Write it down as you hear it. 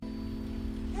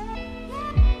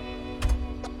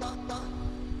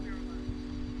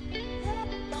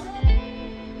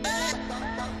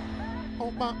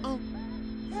my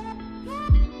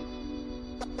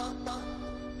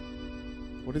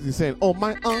What is he saying? Oh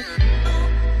my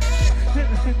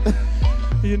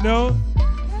You know,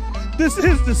 this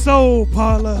is the Soul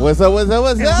Parlour. What's up? What's up?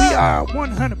 What's and up? We are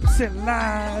 100%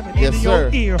 live and yes, in sir.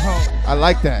 your ear hole. I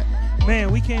like that.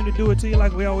 Man, we came to do it to you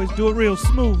like we always do it, real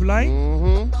smooth, like.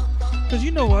 Mm-hmm. Cause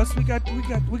you know us, we got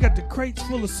the crates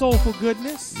full of soulful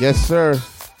goodness. Yes, sir.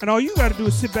 And all you got to do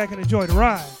is sit back and enjoy the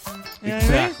ride. You know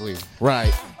Exactly. what I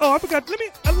mean? Right. Oh, I forgot.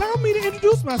 Allow me to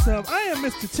introduce myself. I am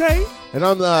Mr. Tay. And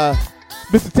I'm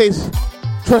Mr. Tay's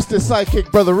trusted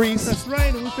sidekick, Brother Reese. That's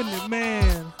right. And we finna,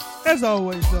 man, as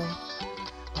always, though.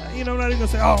 You know, I'm not even gonna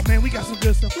say, oh man, we got some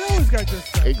good stuff. We always got good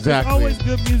stuff. Exactly. There's always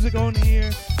good music on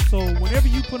here. So whenever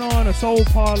you put on a Soul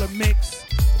Parlour mix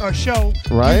or show,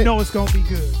 right, you know it's gonna be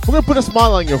good. We're gonna put a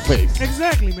smile on your face.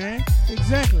 Exactly, man.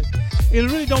 Exactly. It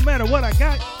really don't matter what I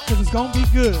got, because it's gonna be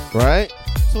good. Right.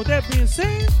 So with that being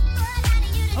said,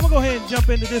 I'm gonna go ahead and jump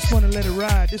into this one and let it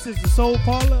ride. This is the Soul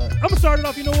Parlour. I'm gonna start it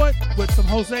off, you know what, with some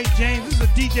Jose James. This is a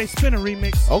DJ Spinner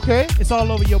remix. Okay. It's all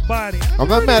over your body. I'm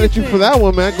not mad at you for that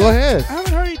one, man. Go ahead. I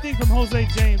haven't heard anything from Jose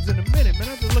James in a minute, man.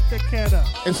 I have to look that cat up.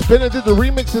 And Spinner did the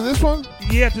remix of this one?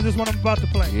 Yeah, to this one I'm about to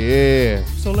play. Yeah.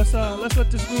 So let's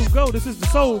let this groove go. This is the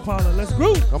Soul Parlour. Let's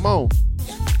groove. Come on.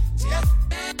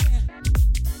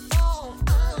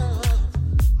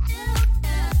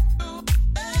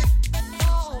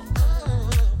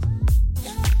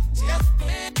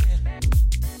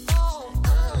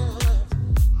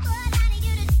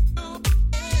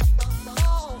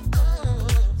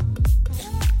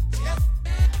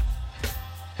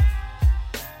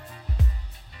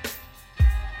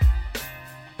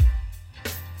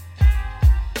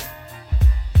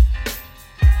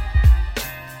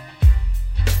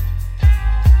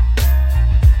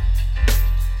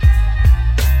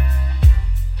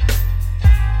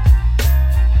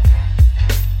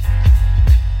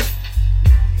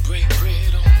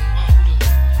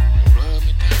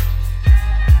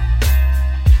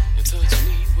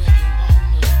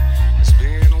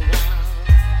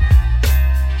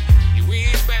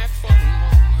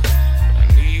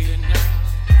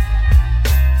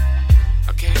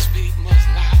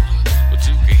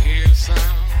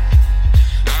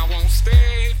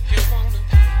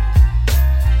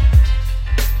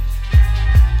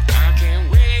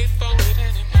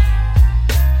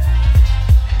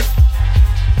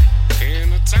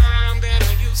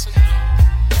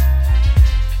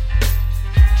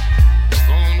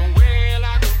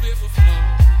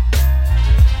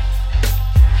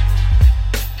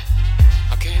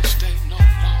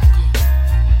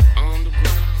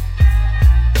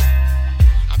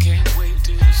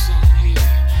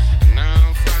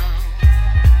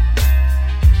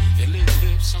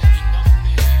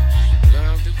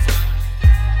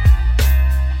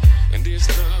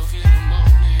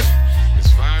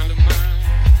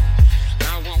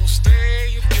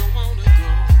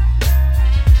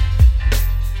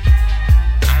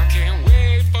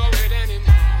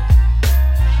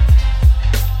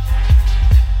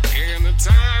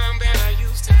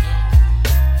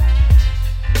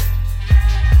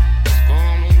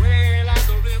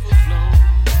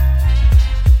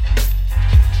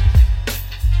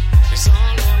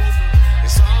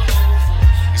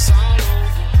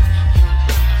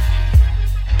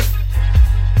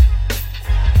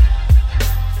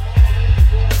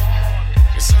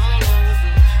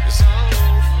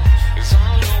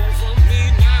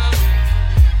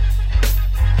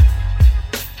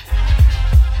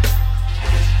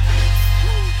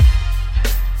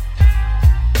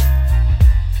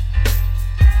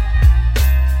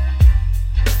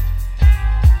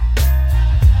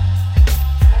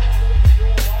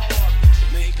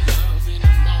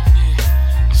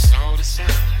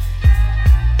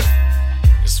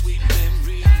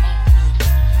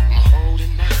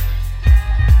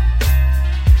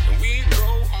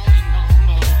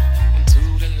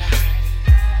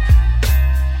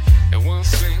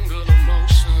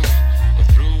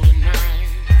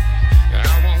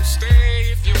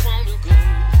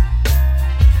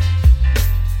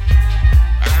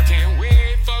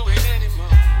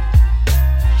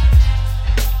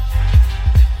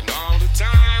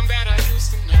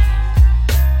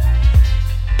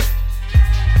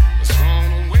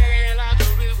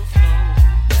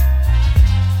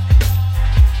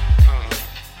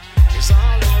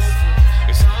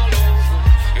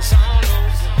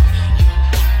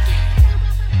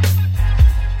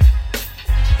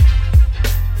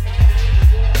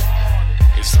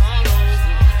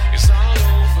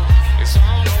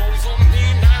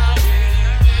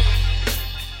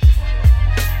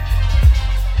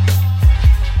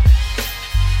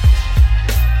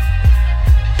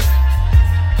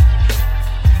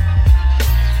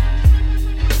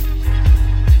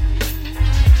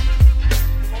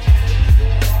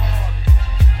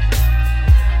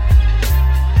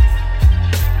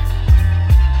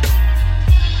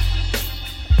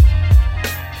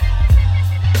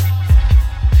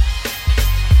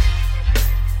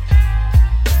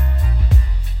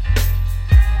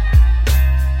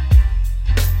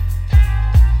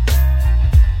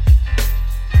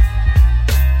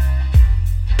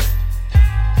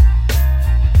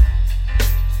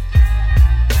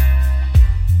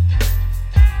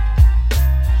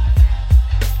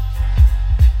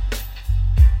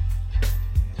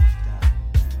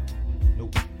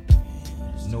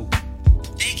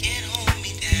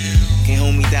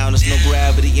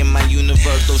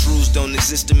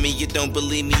 exist to me. You don't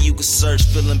believe me, you can search.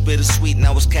 Feeling bittersweet,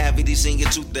 now it's cavities in your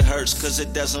tooth that hurts. Cause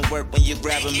it doesn't work when you're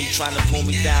grabbing me, trying to pull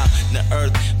me down in the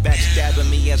earth, backstabbing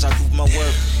me as I prove my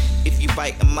worth. If you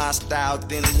bite in my style,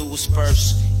 then who was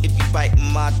first? If you bite in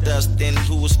my dust, then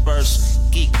who was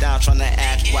first? Geek down, trying to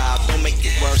act wild, don't make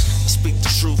it worse. I speak the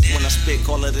truth when I spit,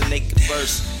 call it a naked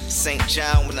verse. St.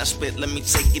 John when I spit, let me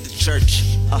take you to church.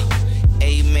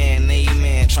 Amen,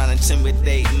 amen. Trying to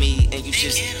intimidate me, and you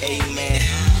just amen.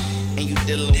 And you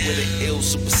dealing with an ill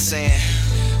super saiyan,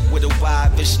 with a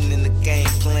wide vision in the game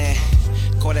plan.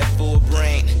 Call that full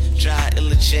brain, John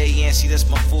Illa J. See, that's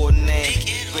my full name.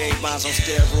 Grey bonds on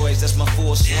steroids, that's my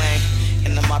full swing.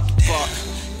 And I'm out the park,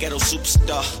 ghetto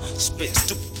superstar, spit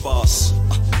stupid boss.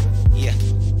 Yeah.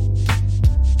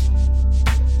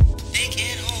 They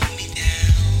can't hold me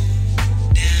down,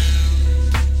 down,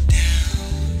 down.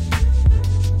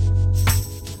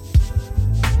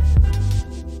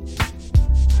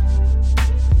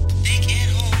 They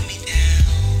can't hold me down,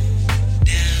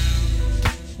 down,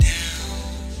 down.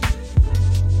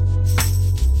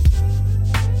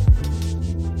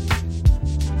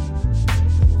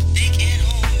 They can't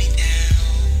hold me down,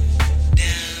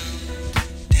 down,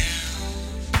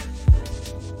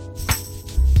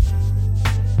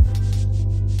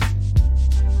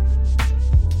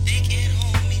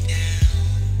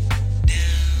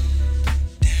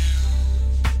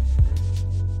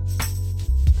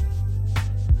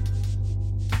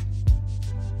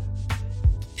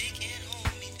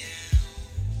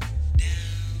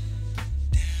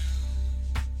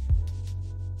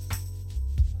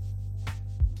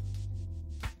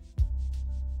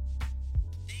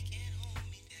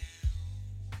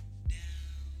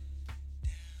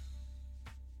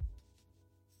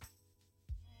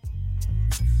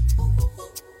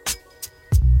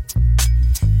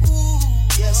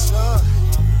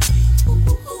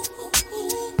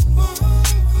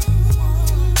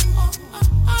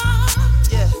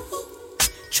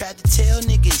 Tried to tell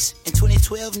niggas in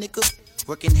 2012, nigga,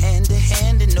 working hand to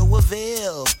hand and no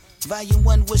avail. Volume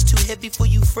 1 was too heavy for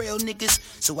you frail niggas,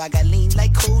 so I got lean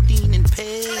like codeine and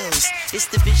pills. It's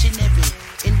the visionary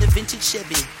in the vintage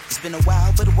Chevy. It's been a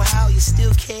while, but wow, you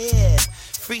still care.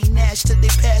 Free Nash till they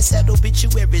pass out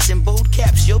obituaries in bold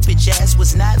caps. Your bitch ass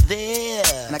was not there.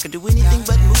 And I could do anything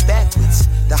but move backwards.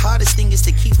 The hardest thing is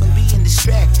to keep from being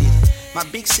distracted. My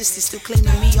big sister still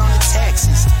claiming me on the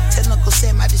taxes. Tell Uncle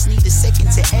Sam I just need a second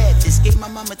to add this. Gave my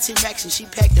mama 10 racks and she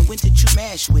packed and went to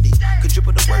Chumash with it. Could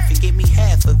dribble the worth and gave me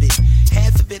half of it.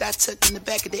 Half of it I tucked in the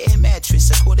back of the air mattress.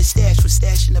 A quarter stash was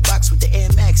stashed in the box with the Air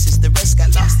Maxes. The rest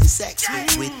got lost in sacks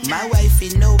with my wife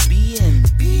in no BM.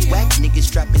 Whack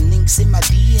niggas dropping links in my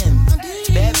DM.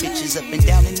 Bad bitches up and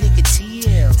down in nigga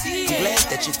TL. I'm glad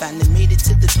that you finally made it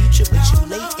to the future, but you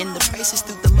late and the prices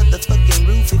through the motherfucking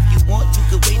roof. If you want, you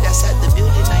could wait outside the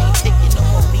building. I ain't taking no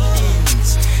more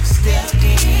meetings. Stepped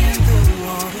in the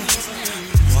water,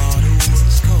 water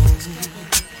was cold.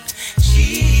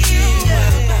 She my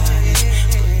body,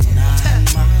 but not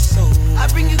my soul. I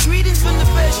bring you greetings from the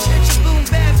First Church of Boone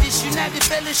Baptist, United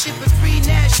Fellowship of Free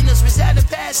Nationals. Residing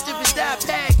pastor is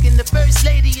Pack, and the First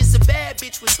Lady is a bad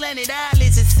bitch with slanted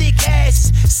eyelids and thick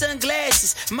asses,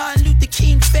 sunglasses. Martin Luther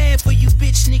King fan for you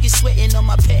bitch niggas sweating on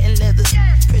my patent leather.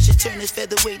 Pressure turn his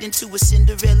featherweight into a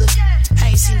Cinderella. I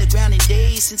ain't seen the ground in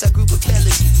days since I grew with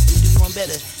fellas. We do one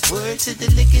better. Word to the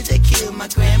liquor that killed my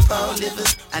grandpa liver.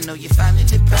 I know you finally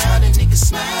proud and niggas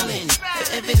smiling.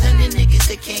 For every 100 niggas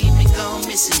that came and gone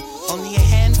missing, only a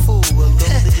handful will go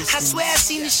the distance. I swear I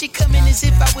seen this shit coming as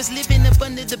if I was living up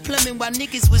under the plumbing while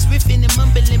niggas was riffing and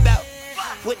mumbling about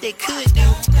what they could do.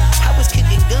 I was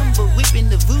kicking gumbo, whipping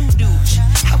the voodoo.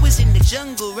 I was in the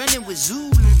jungle running with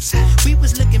Zulus. We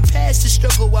was looking past the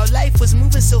struggle while life was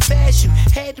moving so fast. You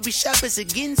had to be sharp as a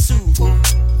Ginsu.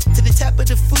 To the top of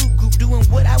the food group, doing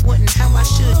what I want and how I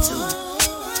should too.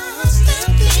 Stepped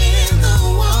in the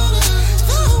water,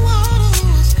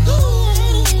 was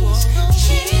cold.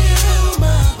 Chill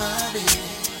my body.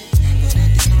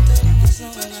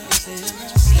 Stepped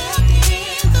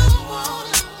in the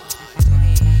water.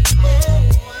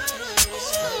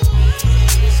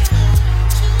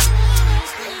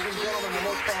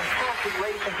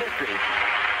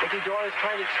 Mickey Dore is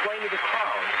trying to explain to the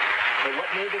crowd that what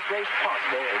made this race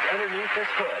possible is underneath this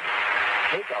hood.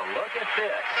 Take a look at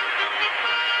this.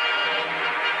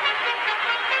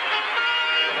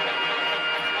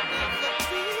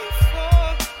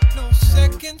 No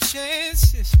second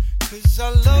chances, 'cause I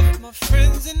love my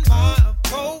friends and my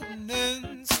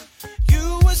opponents.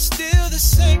 You were still the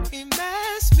same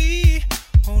as me,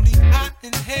 only I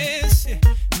enhance it.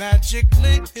 Magic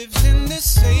lives in this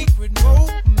sacred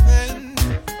moment.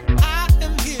 I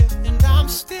am here and I'm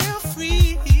still free.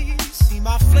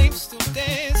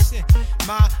 dancing,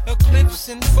 my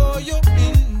eclipsing for your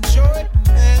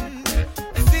enjoyment.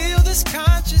 Feel this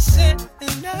conscious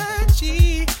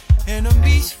energy,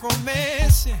 enemies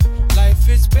romancing. Life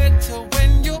is better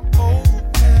when you're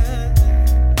open.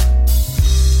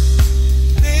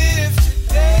 Live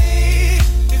today,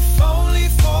 if only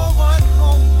for one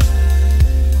moment.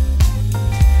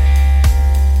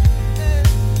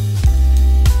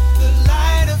 The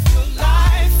light of your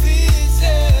life is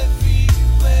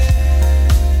everywhere.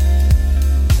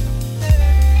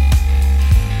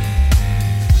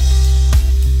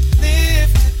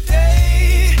 Live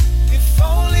today, if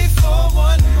only for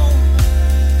one moment.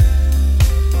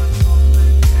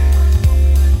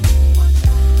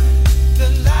 The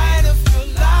light of your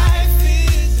life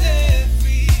is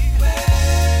everywhere.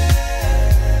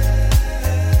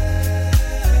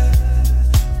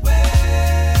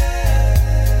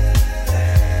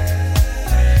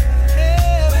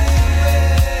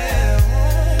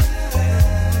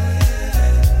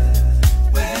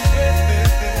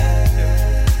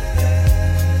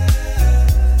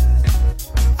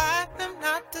 I am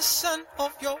not the son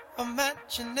of your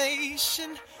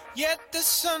imagination, yet the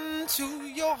son to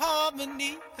your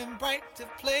harmony and brighter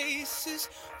places.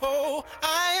 Oh,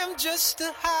 I am just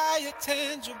a higher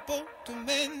tangible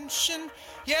dimension,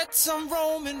 yet I'm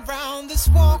roaming round this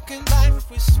walking life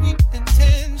with sweet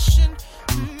intention.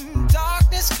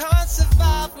 Darkness can't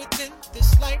survive within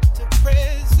this light of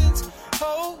presence.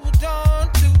 Hold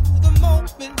on to the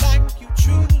moment like you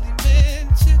truly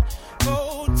meant it.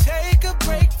 Oh, take a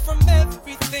break from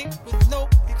everything with no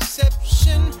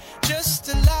exception. Just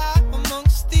to lie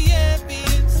amongst the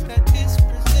ambience that is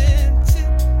presented.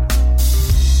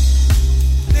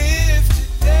 Live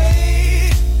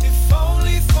today, if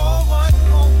only for one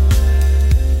moment.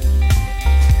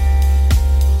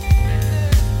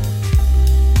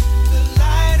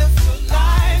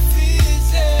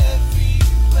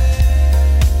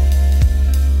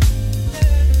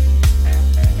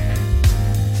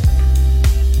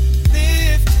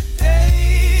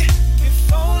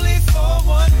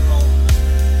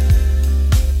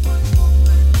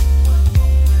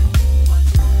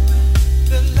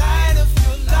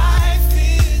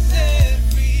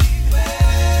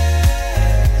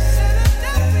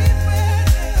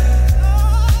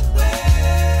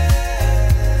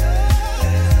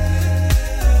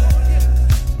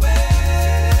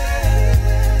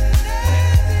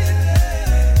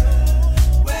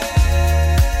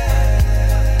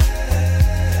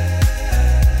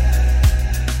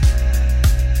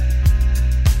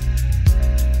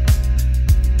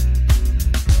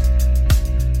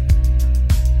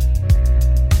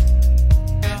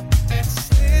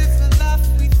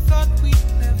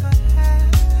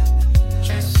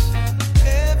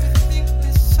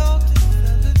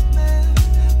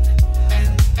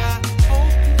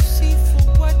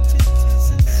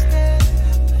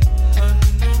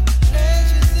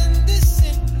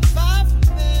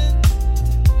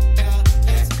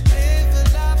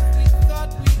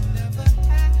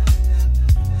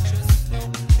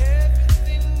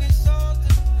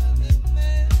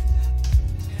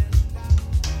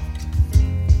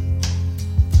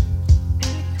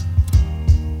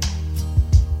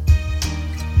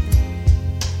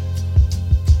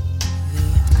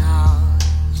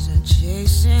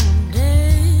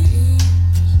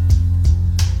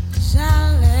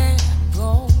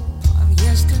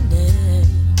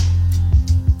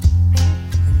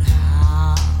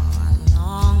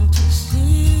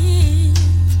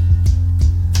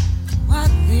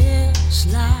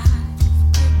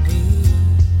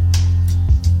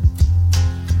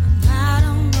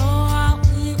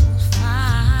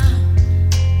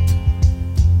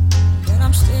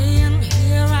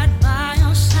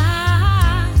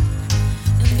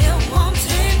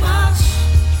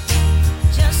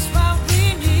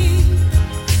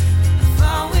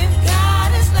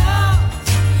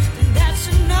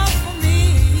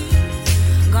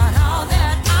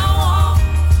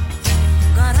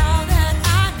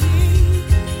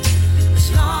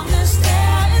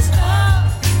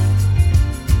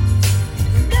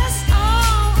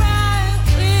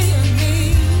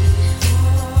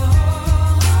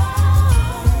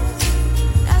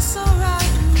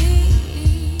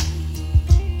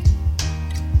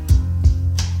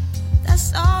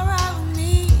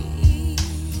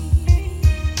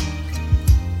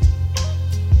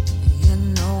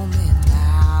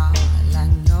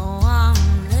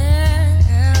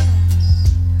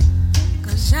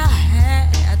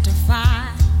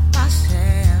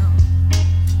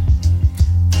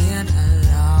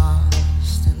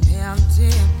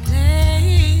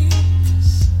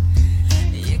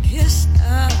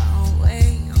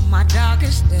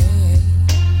 this day.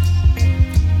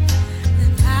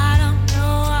 And I don't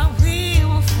know what we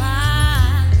will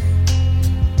find,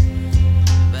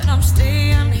 but I'm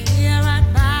staying here right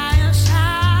by your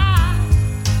side.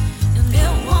 And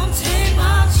it won't take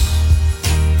much,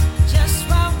 just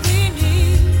what we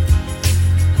need.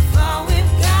 If all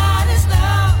we've got is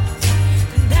love,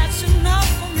 then that's enough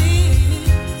for me.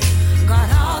 Got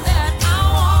all that I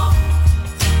want,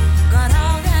 got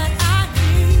all that I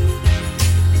need.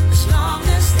 As long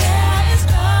as there's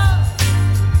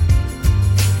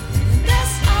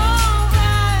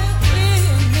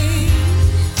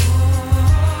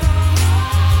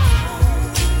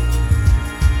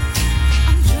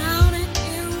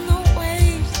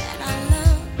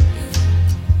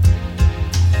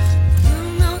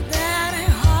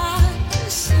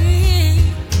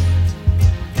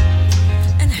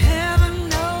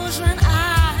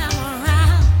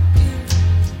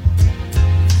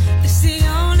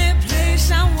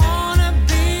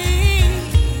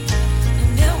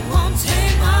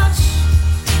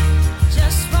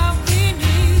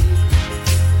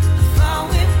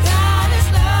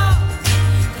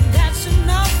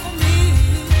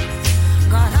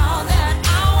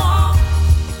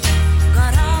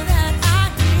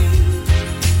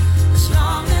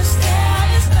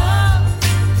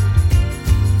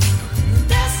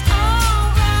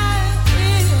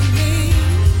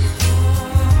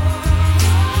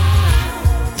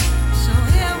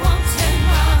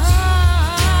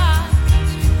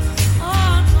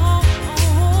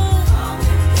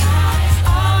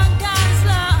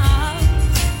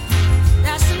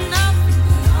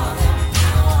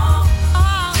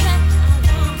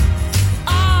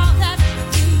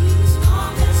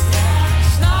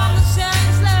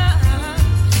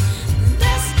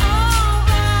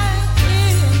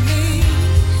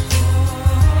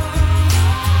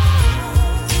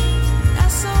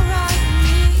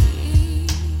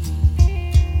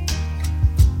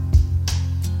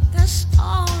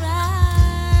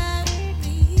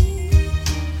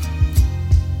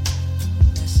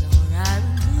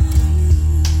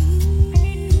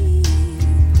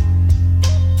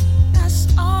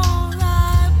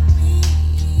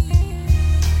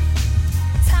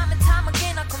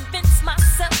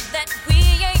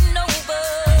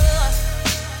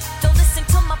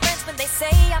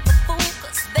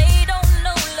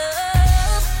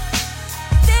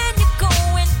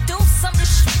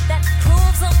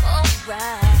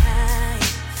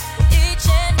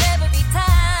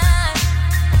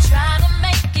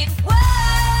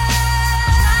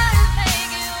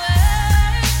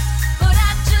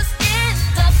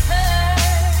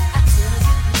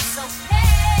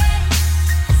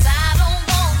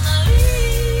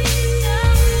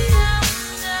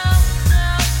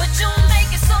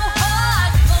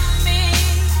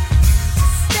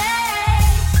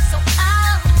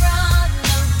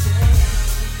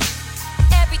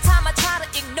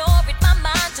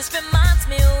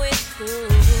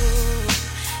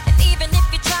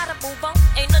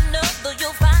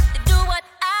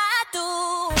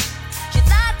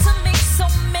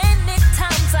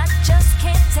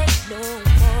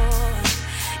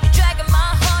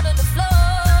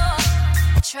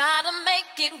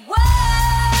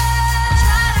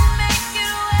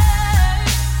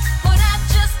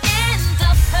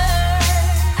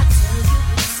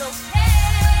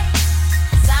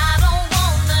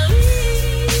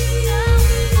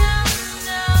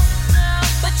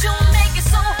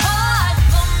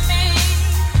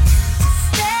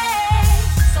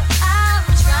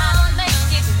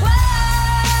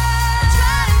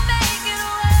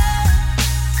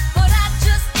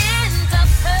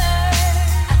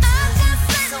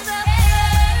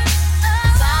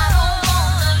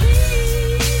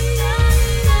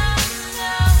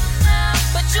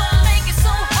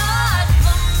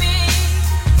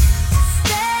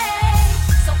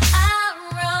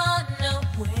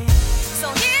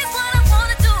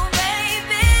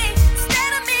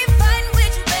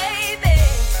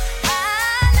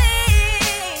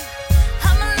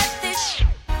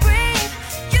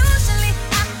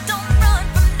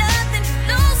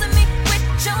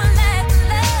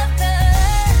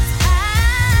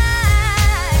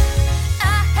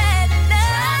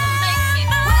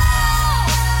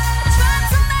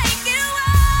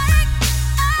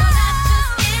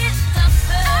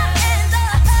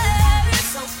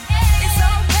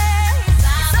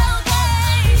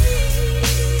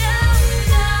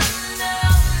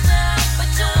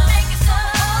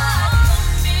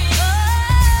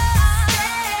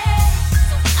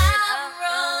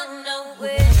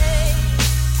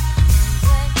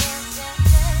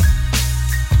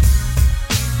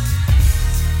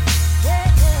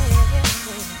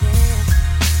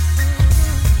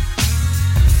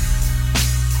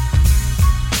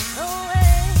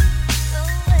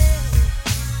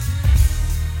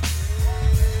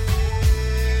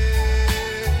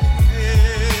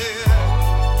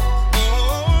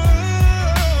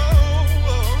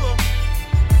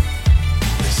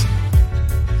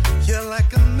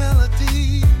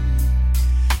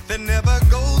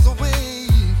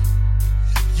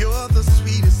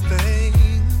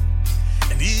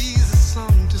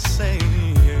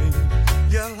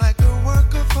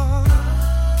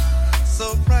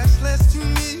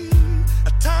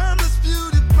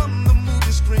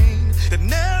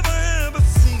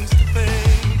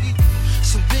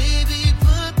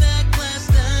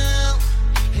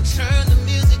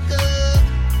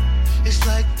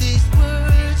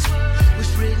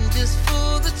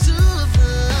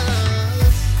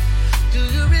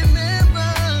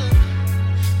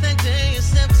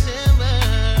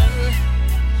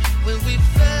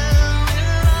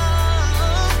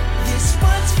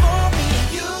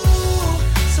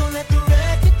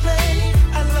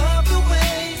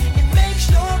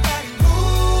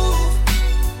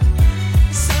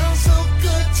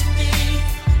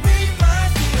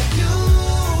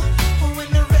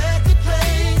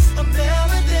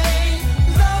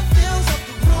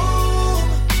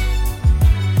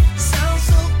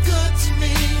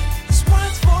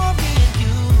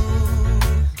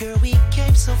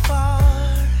so far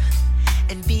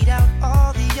and beat out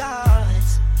all the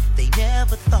odds. They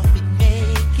never thought we'd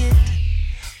make it,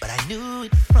 but I knew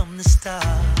it from the start.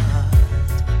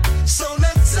 So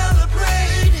let's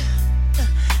celebrate,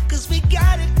 'cause we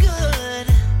got it good.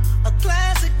 A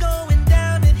classic going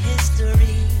down in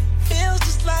history. Feels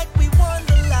just like we won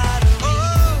the lottery.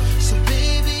 Oh, so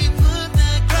baby, put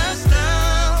that glass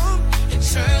down and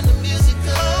turn the music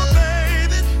up. Oh,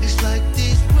 baby, it's like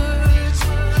these words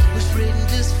was written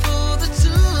just for the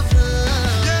two of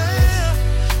us. Yeah.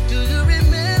 Do you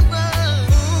remember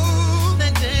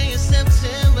that day in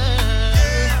September?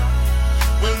 Yeah.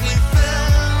 When we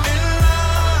fell in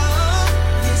love.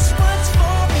 This one's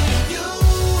for me and you.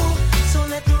 So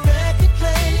let the record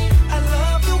play. I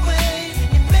love the way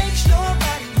it makes your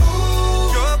body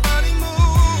move. Your body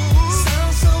move.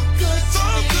 Sounds so good to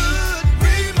me. Good.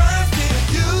 Reminds me of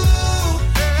you.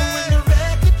 Yeah. When the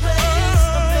record plays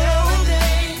a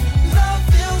melody, love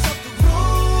fills up the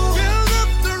room. Fills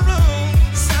up the room.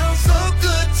 Sounds so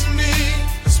good to me.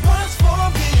 This one's for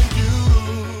me and you.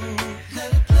 Let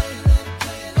it play, let it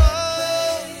play, let it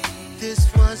play. This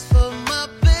one's for my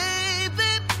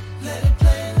baby. Let it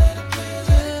play, let it play,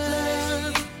 let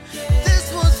it play. This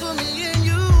one's for me and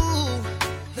you.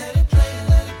 Let it play,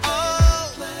 let it play, let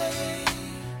it play.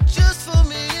 Just for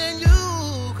me and you,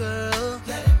 girl.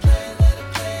 Let it play, let it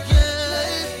play, let it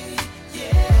play.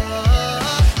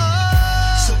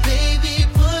 So baby,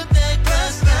 put that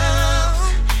glass down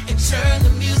and turn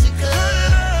the music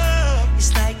up.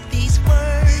 It's like these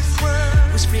words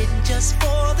was written just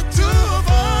for the two of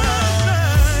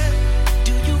us.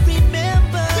 Do you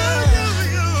remember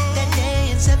that day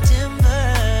in September?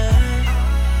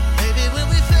 Baby, when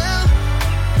we fell.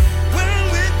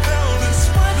 This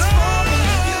one's for me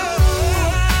and you.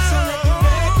 So let the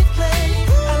record play.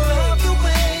 I love the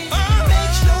way it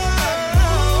makes your body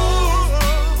move.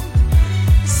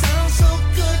 It sounds so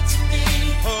good to me.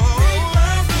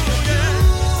 Reminds me of you.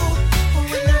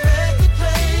 When the record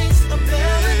plays a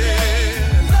melody,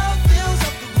 love fills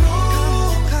up the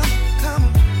room. Come.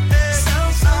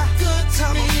 Sounds so good to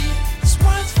me. This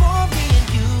one's for me and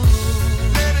you.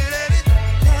 Let it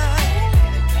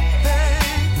play.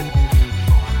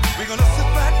 We're gonna sit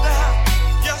right down.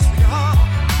 Yes, we are.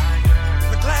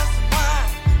 With a glass of wine.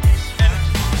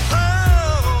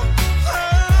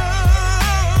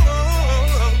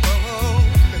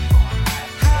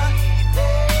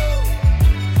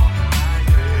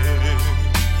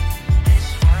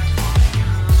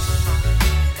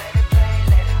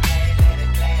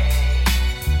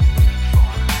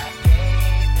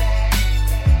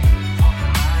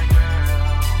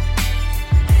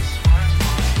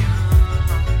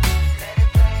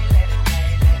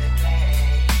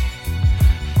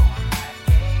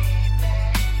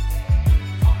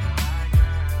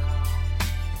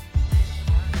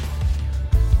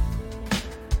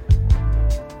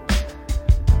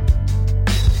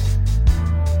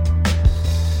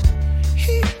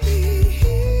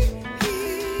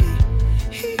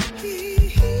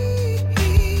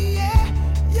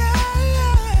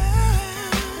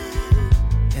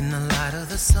 And in the light of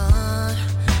the sun,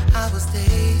 I was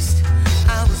dazed,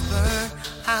 I was burned,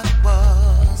 I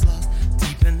was lost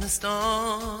deep in the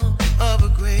storm of a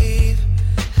grave.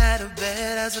 Had a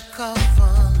bed as a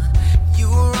coffin. You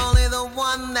were only the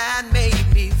one that made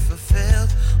me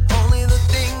fulfilled, only the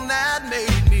thing that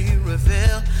made me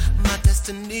reveal. My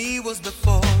destiny was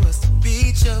before us, the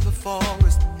beach of a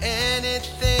forest.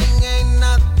 Anything ain't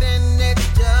nothing, it's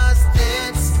just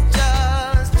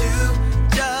you,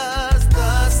 just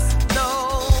us.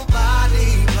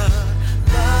 Nobody but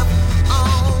love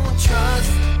on,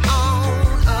 trust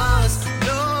on us.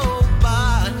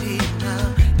 Nobody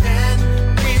now. Can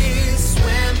we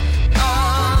swim a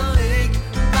lake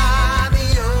by the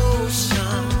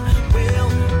ocean?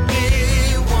 We'll be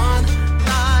one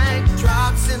like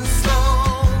drops in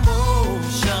slow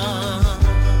motion.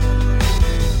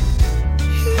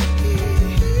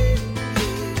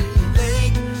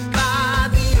 Lake by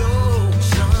the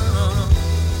ocean.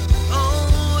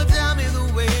 Oh, tell me the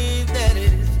wave that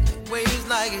it is, waves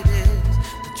like it is,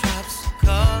 the drops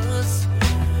colors.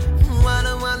 Why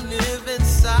do I live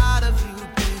inside of you,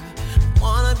 baby?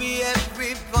 Wanna be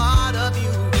every part of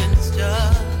you. And it's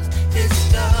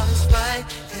just right,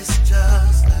 it's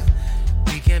just like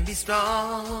we can be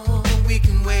strong, we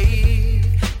can wave,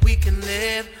 we can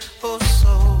live for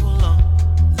so long.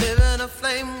 Live in a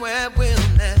flame where we'll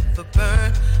never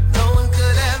burn. No one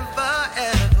could ever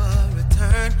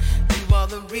return. You are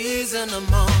the reason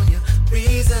I'm on you,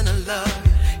 reason I love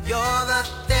you. You're the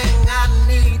thing I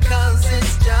need, 'cause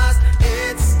it's just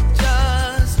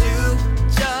you,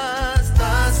 just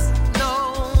us.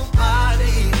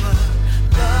 Nobody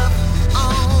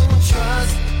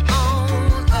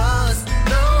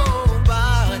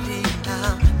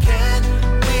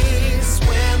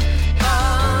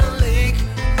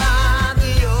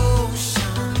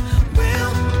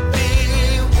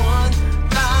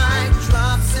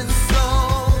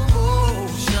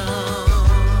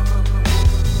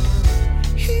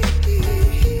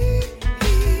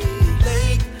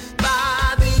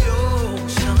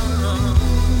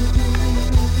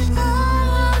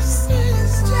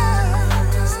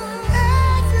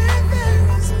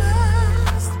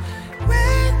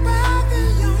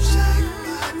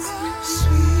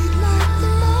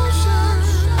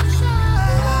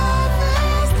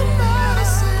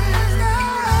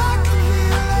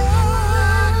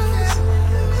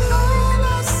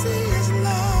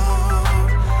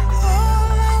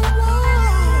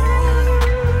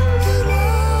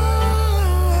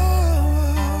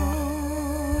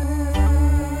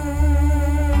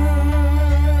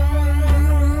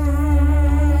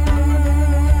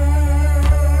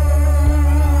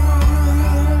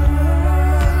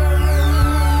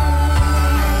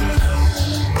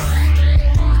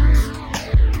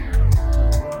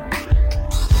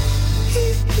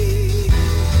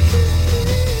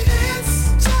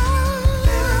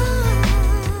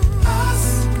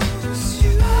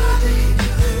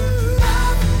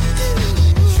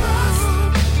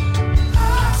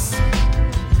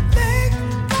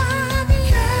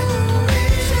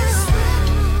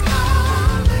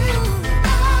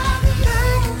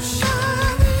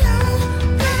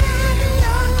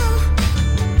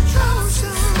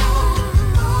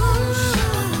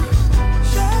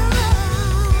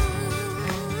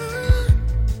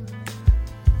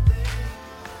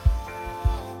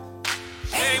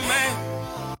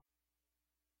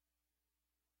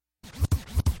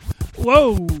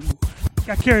Whoa.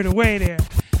 Got carried away there.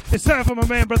 It's time for my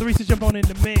man, Brother Reese, to jump on in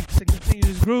the mix and continue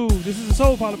this groove. This is the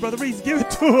Soul Parlour. Brother Reese, give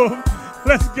it to him.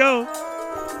 Let's go.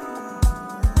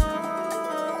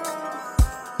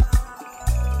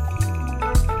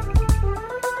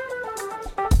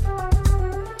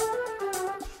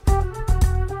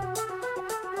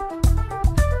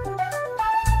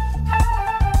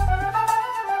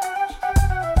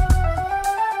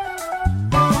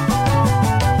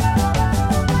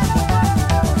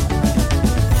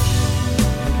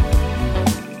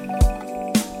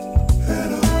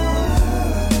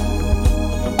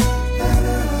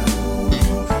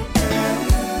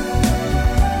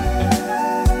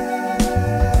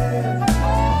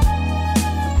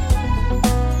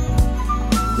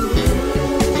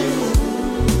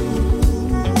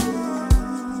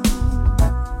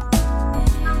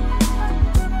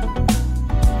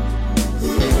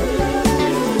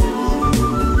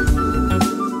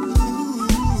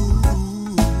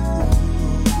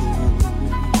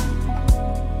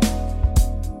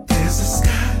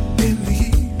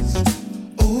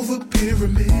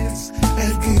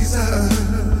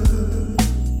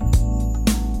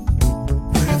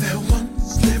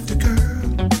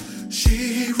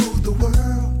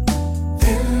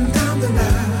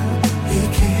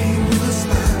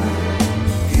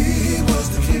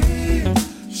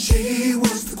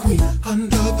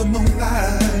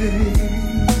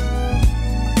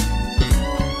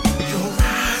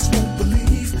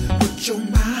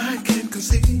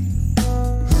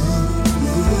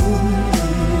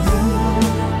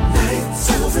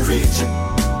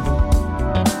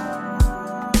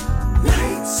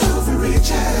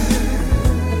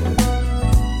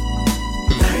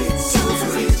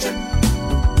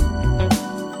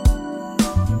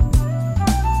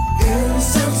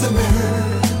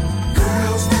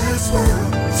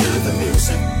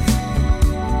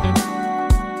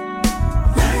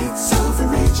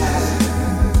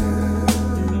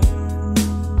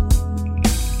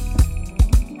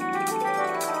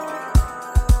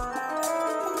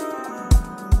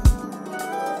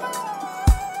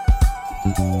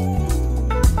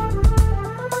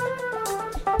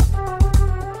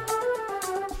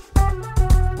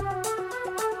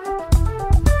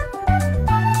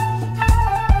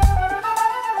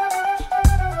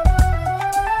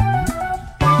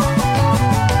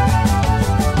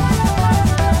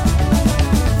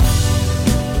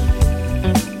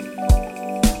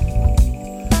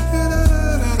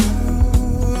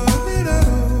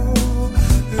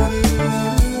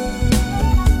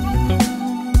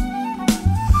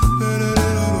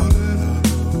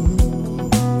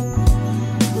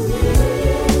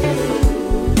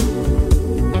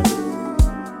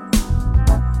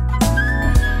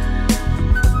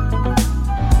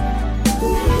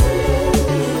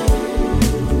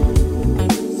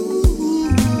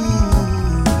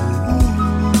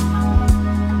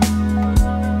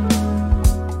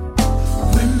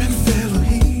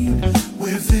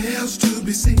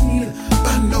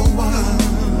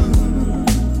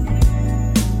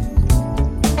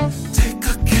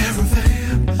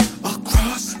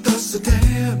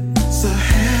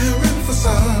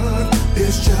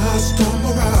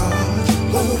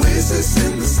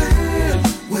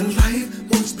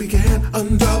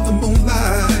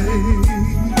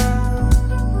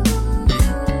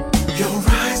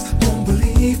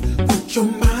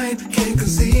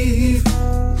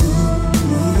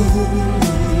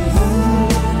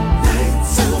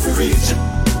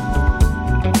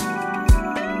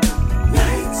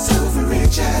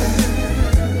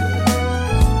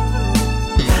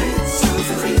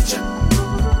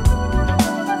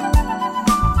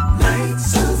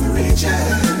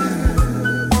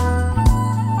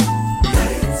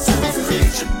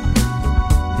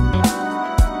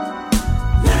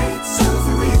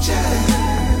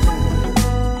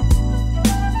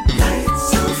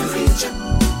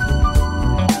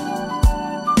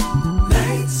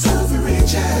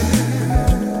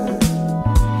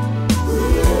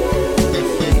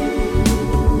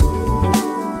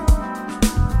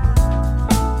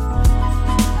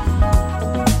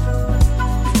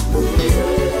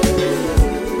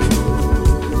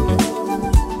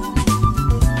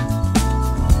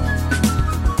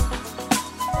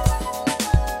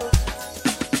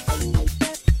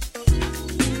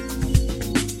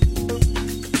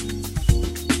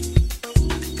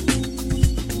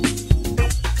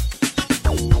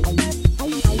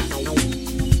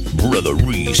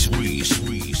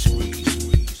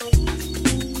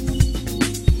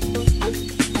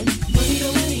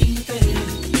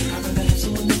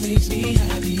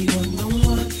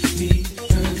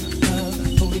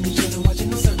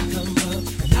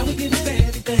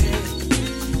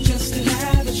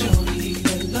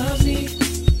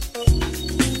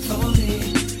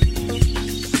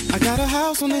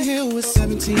 house on the hill with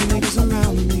 17 niggas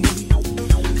around me,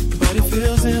 but it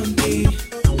feels empty.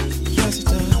 Yes, it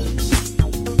does.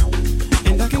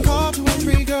 And I can call 2 or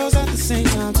 3 girls at the same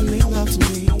time to make love to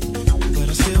me, but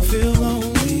I still feel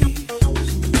lonely.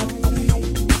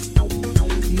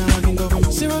 Now I can go from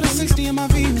 0 to 60 in my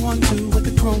V12 with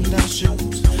the chromed out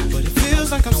shoes, but it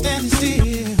feels like I'm standing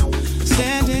still,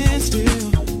 standing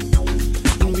still.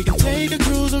 And we can take a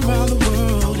cruise around the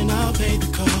world and I'll pay the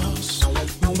cost.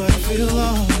 But I feel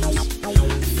lost, I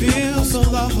feel so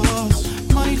lost.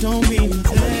 Money don't mean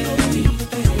nothing.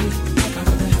 I'd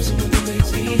rather have someone that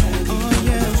makes me happy. Oh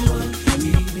yeah,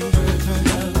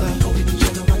 holding each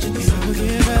other, watching the sun. I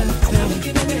would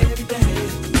give it every day,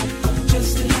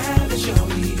 just to have a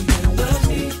shorty that loves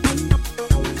me,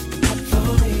 for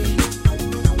me.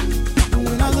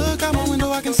 When I look out my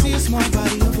window, I can see a small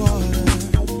body of water,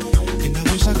 and I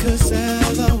wish I could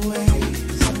sail away.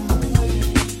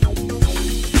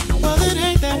 Well, it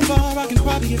ain't that far, I can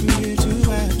probably get from here to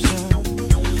Hampshire.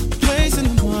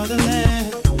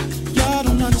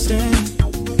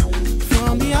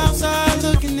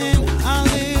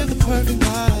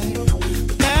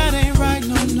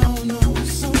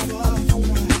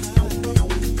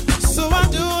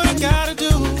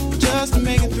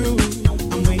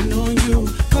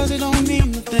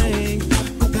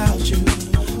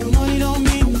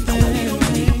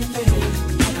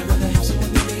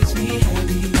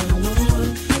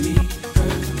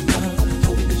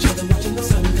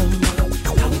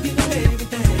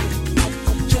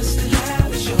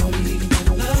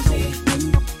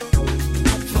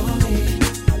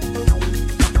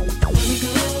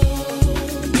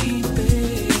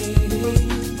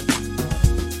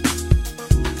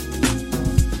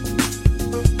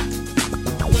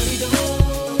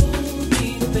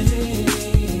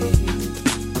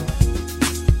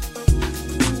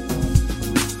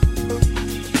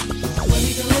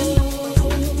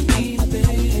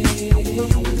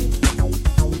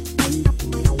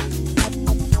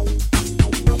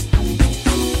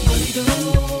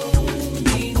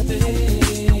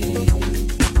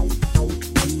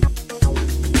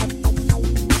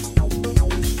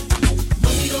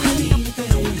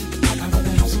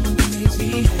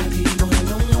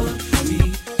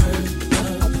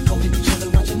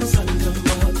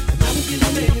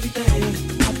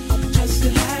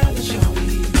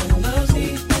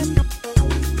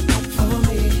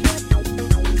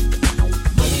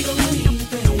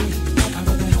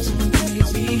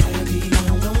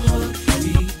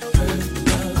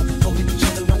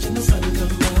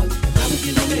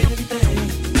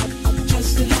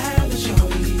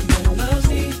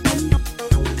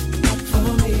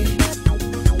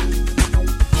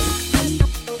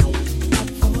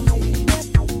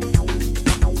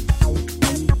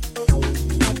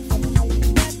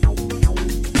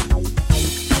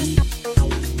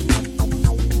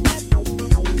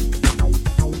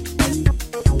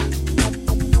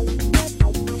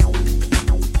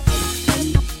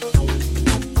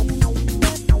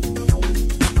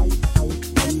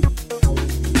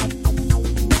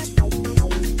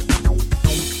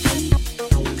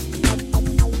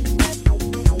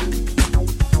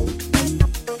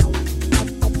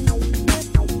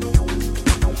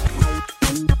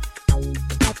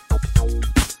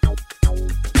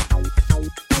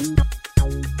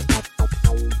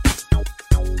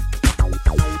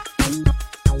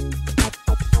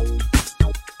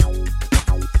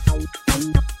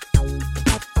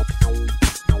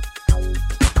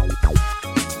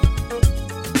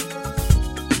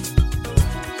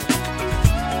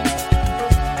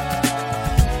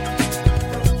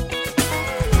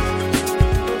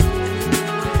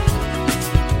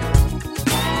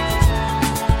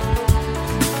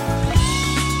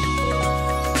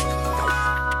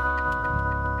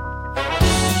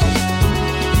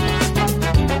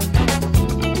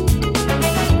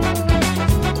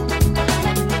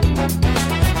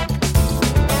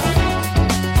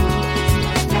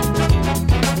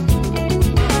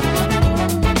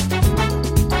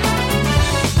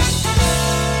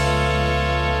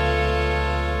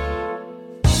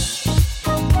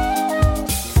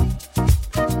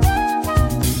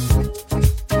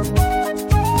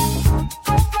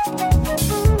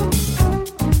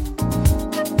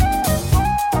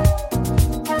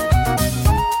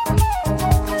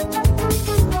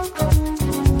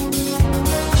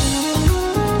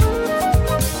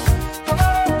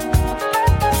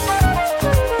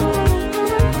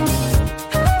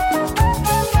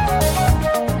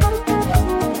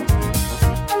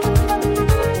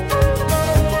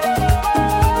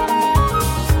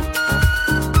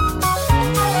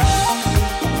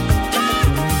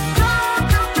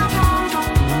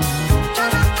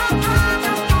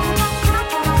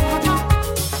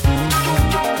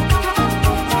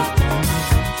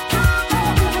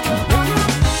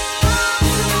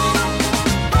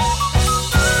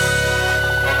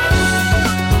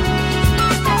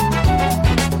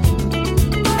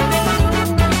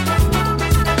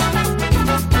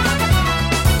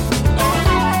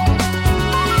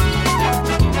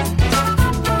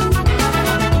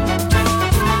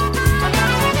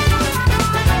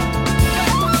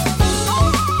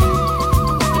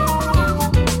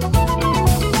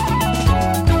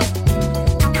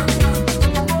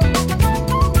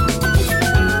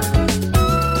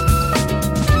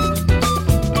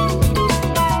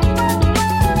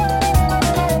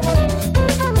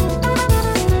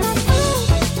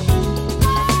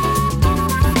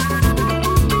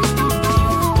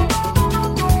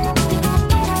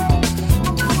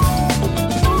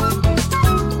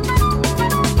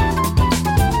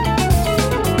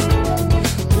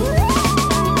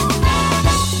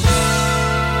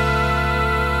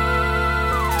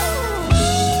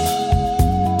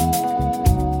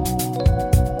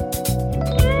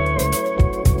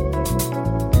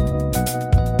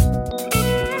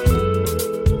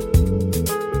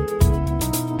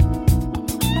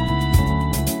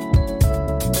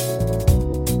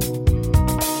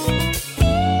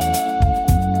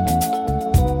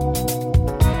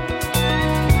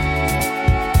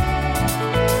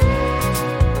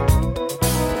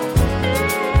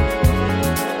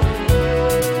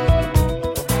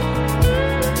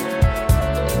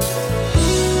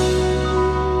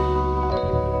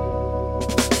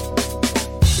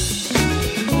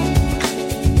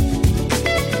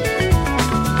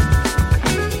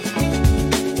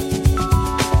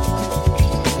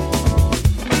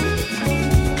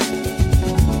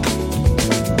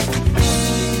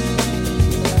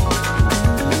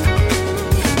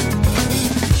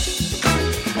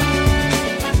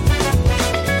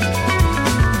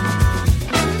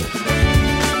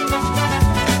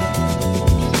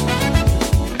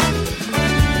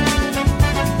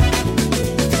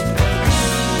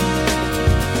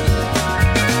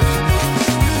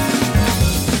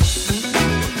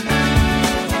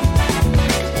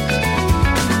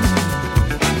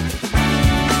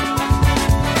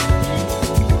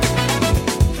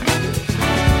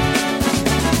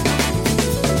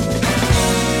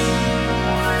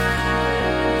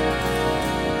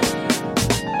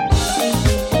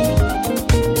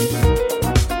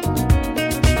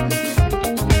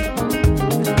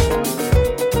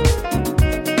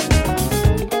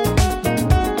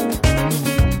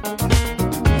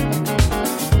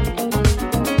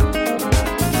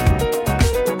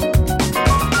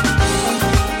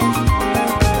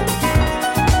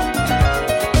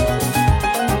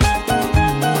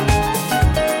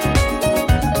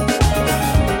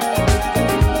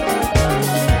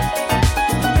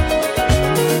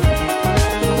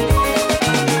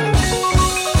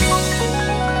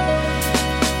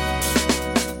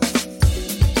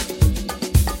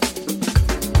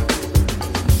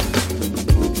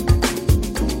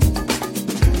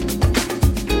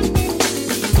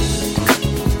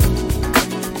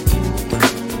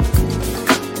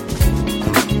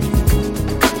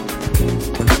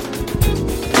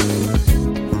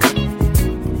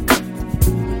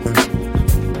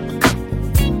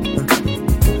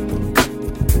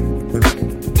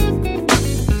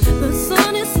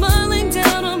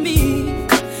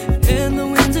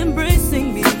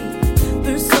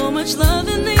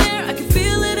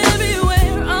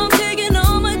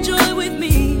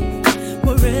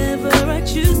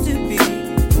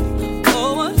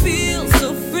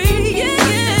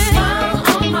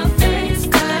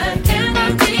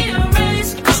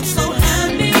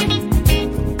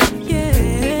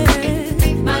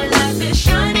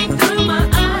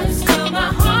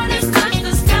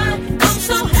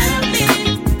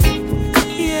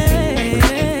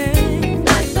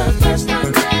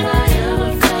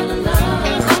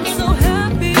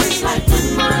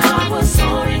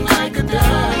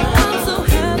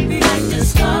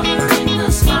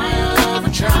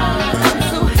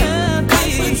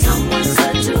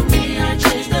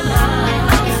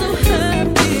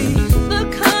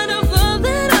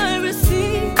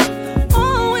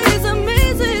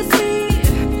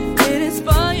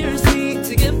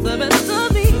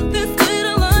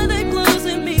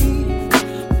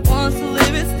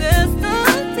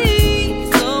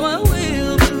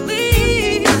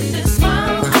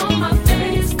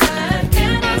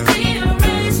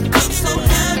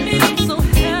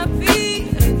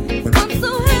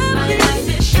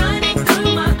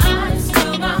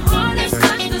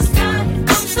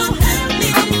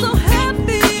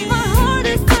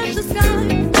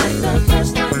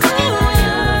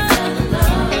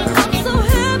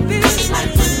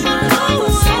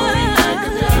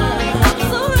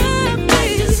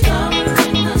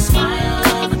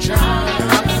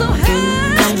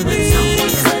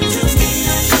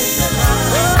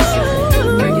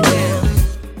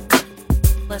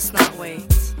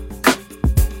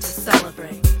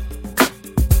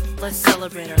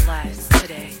 their lives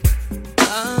today.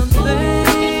 I'm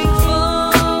thankful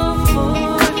for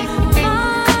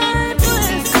my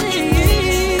blessings.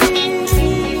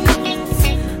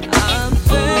 I'm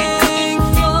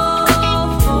thankful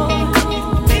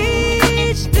for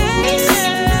each day.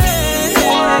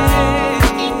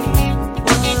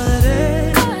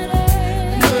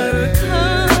 Whatever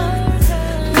comes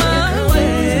my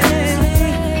way,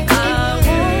 I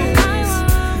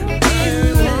won't be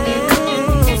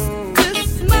less. Just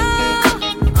smile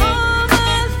on my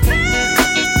face.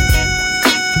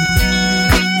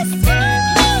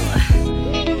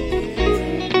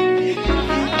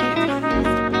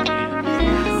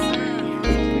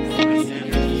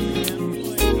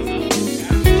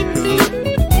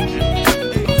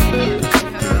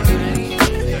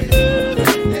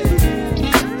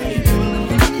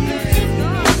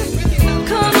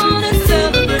 Come on and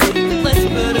celebrate. Let's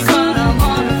put a smile on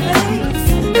our face.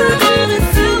 Come on and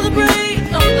celebrate.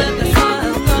 Don't let the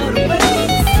smile go to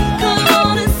waste. Come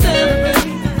on and celebrate.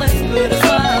 Let's put a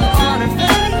smile on our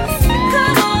face.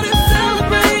 Come on and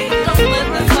celebrate. Don't let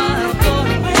the smile go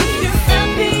to waste. If you're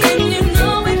happy and you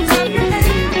know it, clap your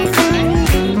hands.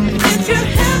 If you're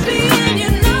happy and you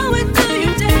know it, do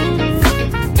your dance.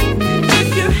 If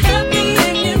you're happy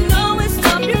and you know it,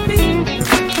 stomp your feet.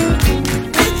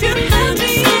 If you're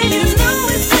happy and you know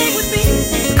it, sing with me.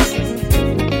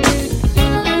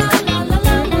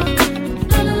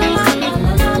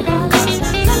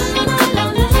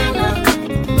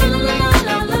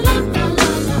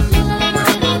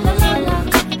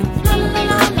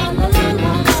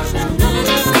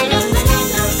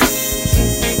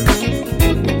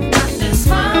 Got this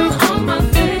smile on my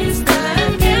face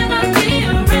that cannot be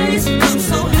erased. I'm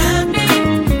so happy.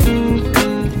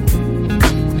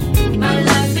 My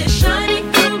life is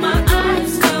shining through my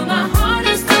eyes till my heart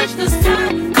has touched the sky.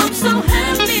 I'm so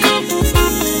happy.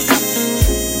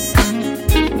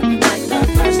 Like the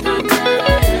first time that I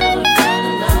ever fell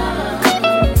in love.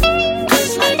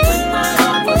 Just like when my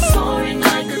heart was soaring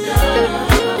like a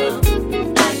dove.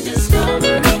 Like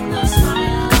discovering the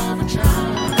smile of a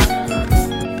child.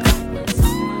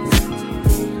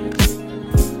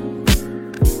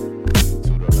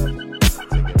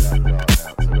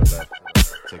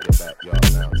 Take it back, y'all,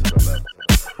 now to the left.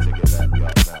 Take it back,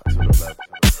 y'all, now to the left.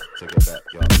 Take it back,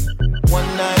 y'all. One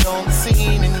night on the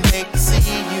scene and they can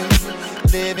see you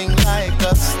living like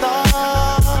a star.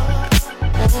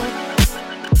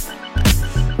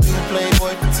 New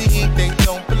Playboy fatigue, they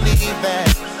don't believe that.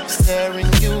 Staring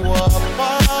you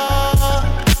apart.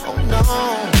 Oh no.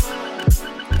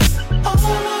 All I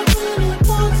really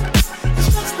want is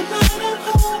just a night at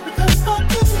home with a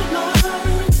fucking light.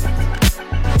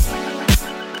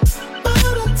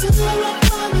 But until I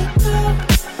find a girl,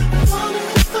 I wanna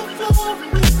hit the floor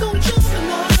and we gon' jump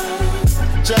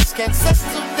tonight. Just can't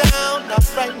settle down, not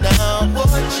right now. What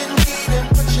you need and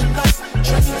what you like.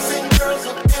 Drinks and girls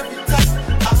of every type.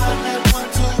 I had one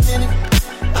too many.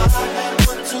 I had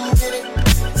one too many.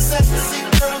 Sexy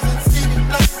girls and city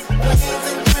lights. Planes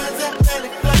and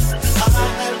transatlantic flights. I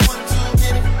had one too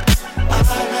many. I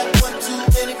had one too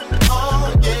many. Oh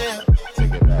yeah.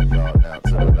 Take it back, y'all, now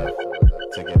to the left.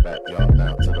 Take it back, y'all,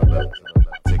 now to the left.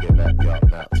 Take it back, y'all,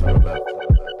 now to the left.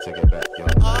 Take it back, y'all,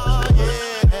 now to the left. Take it back,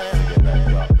 y'all,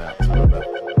 now to the left.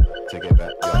 Take it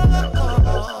back, y'all, now to the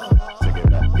left. Take it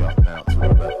back, y'all, now to the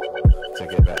left.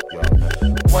 Take it back, y'all,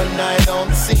 now. One night on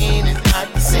the scene and I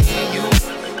can see you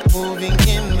moving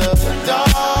in the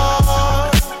dark.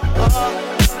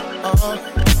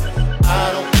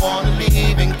 I don't wanna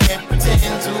leave and can't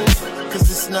pretend to, 'cause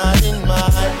it's not in my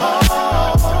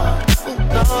heart.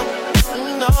 No,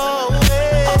 no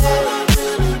way. All I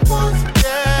really want is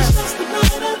just a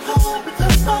night at home with a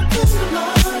fucking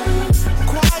light.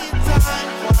 Quiet time.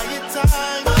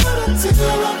 But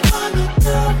until I find a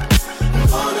girl, I'm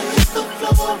gonna hit the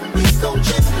floor and we gon'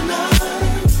 jam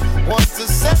tonight. Want to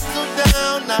settle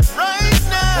down, not right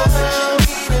now. What you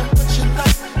need and what you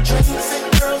like. Drinks and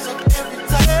girls of every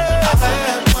type. I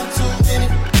had one too many.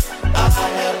 I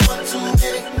had one too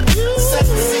many.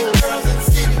 Sexy girls and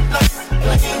city lights.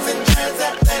 Planes and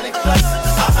transatlantic flights. I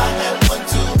had one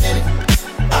too many.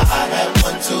 I had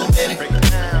one too many.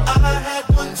 I had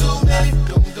one too many.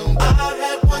 I had one too many. I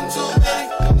had one too many.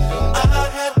 I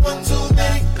had one too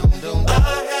many. I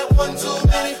had one too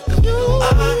many. I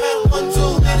had one too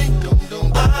many.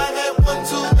 I had one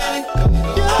too many.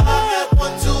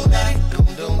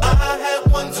 I had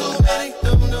one too many.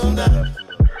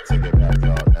 Take it back,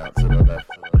 y'all, now to the left.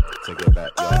 Take it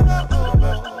back, y'all, now to the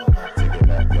left. Take it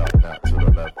back, y'all, now to the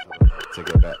left. Take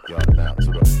it back, y'all, now to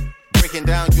the left. Breaking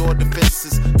down down your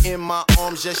defenses. In my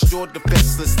arms, yes, you're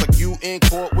defenseless. Like you in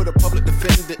court with a public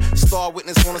defendant. Star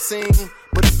witness on the scene,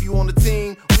 but if you on the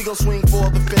team, we gon' swing for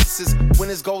the fences. When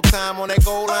it's go time on that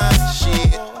goal line,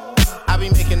 shit, I be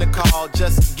making the call,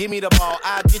 just give me the ball,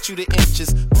 I'll get you the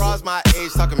inches. Bras my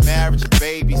age, talking marriage and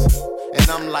babies. And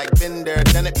I'm like, been there,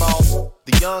 done it, boss.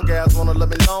 The young girls wanna love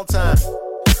me long time.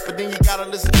 But then you gotta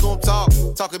listen to them talk.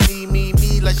 Talking me,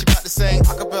 like she about to sing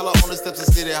acapella on the steps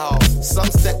of City Hall. Some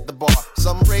set the bar,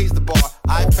 some raise the bar.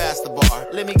 I pass the bar,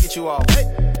 let me get you off. Hey.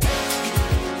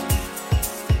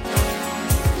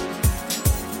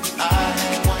 I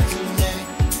had one too many.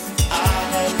 I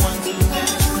had one too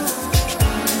many.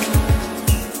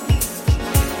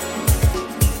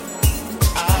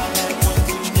 I had one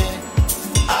too many.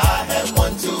 I had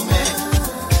one too many.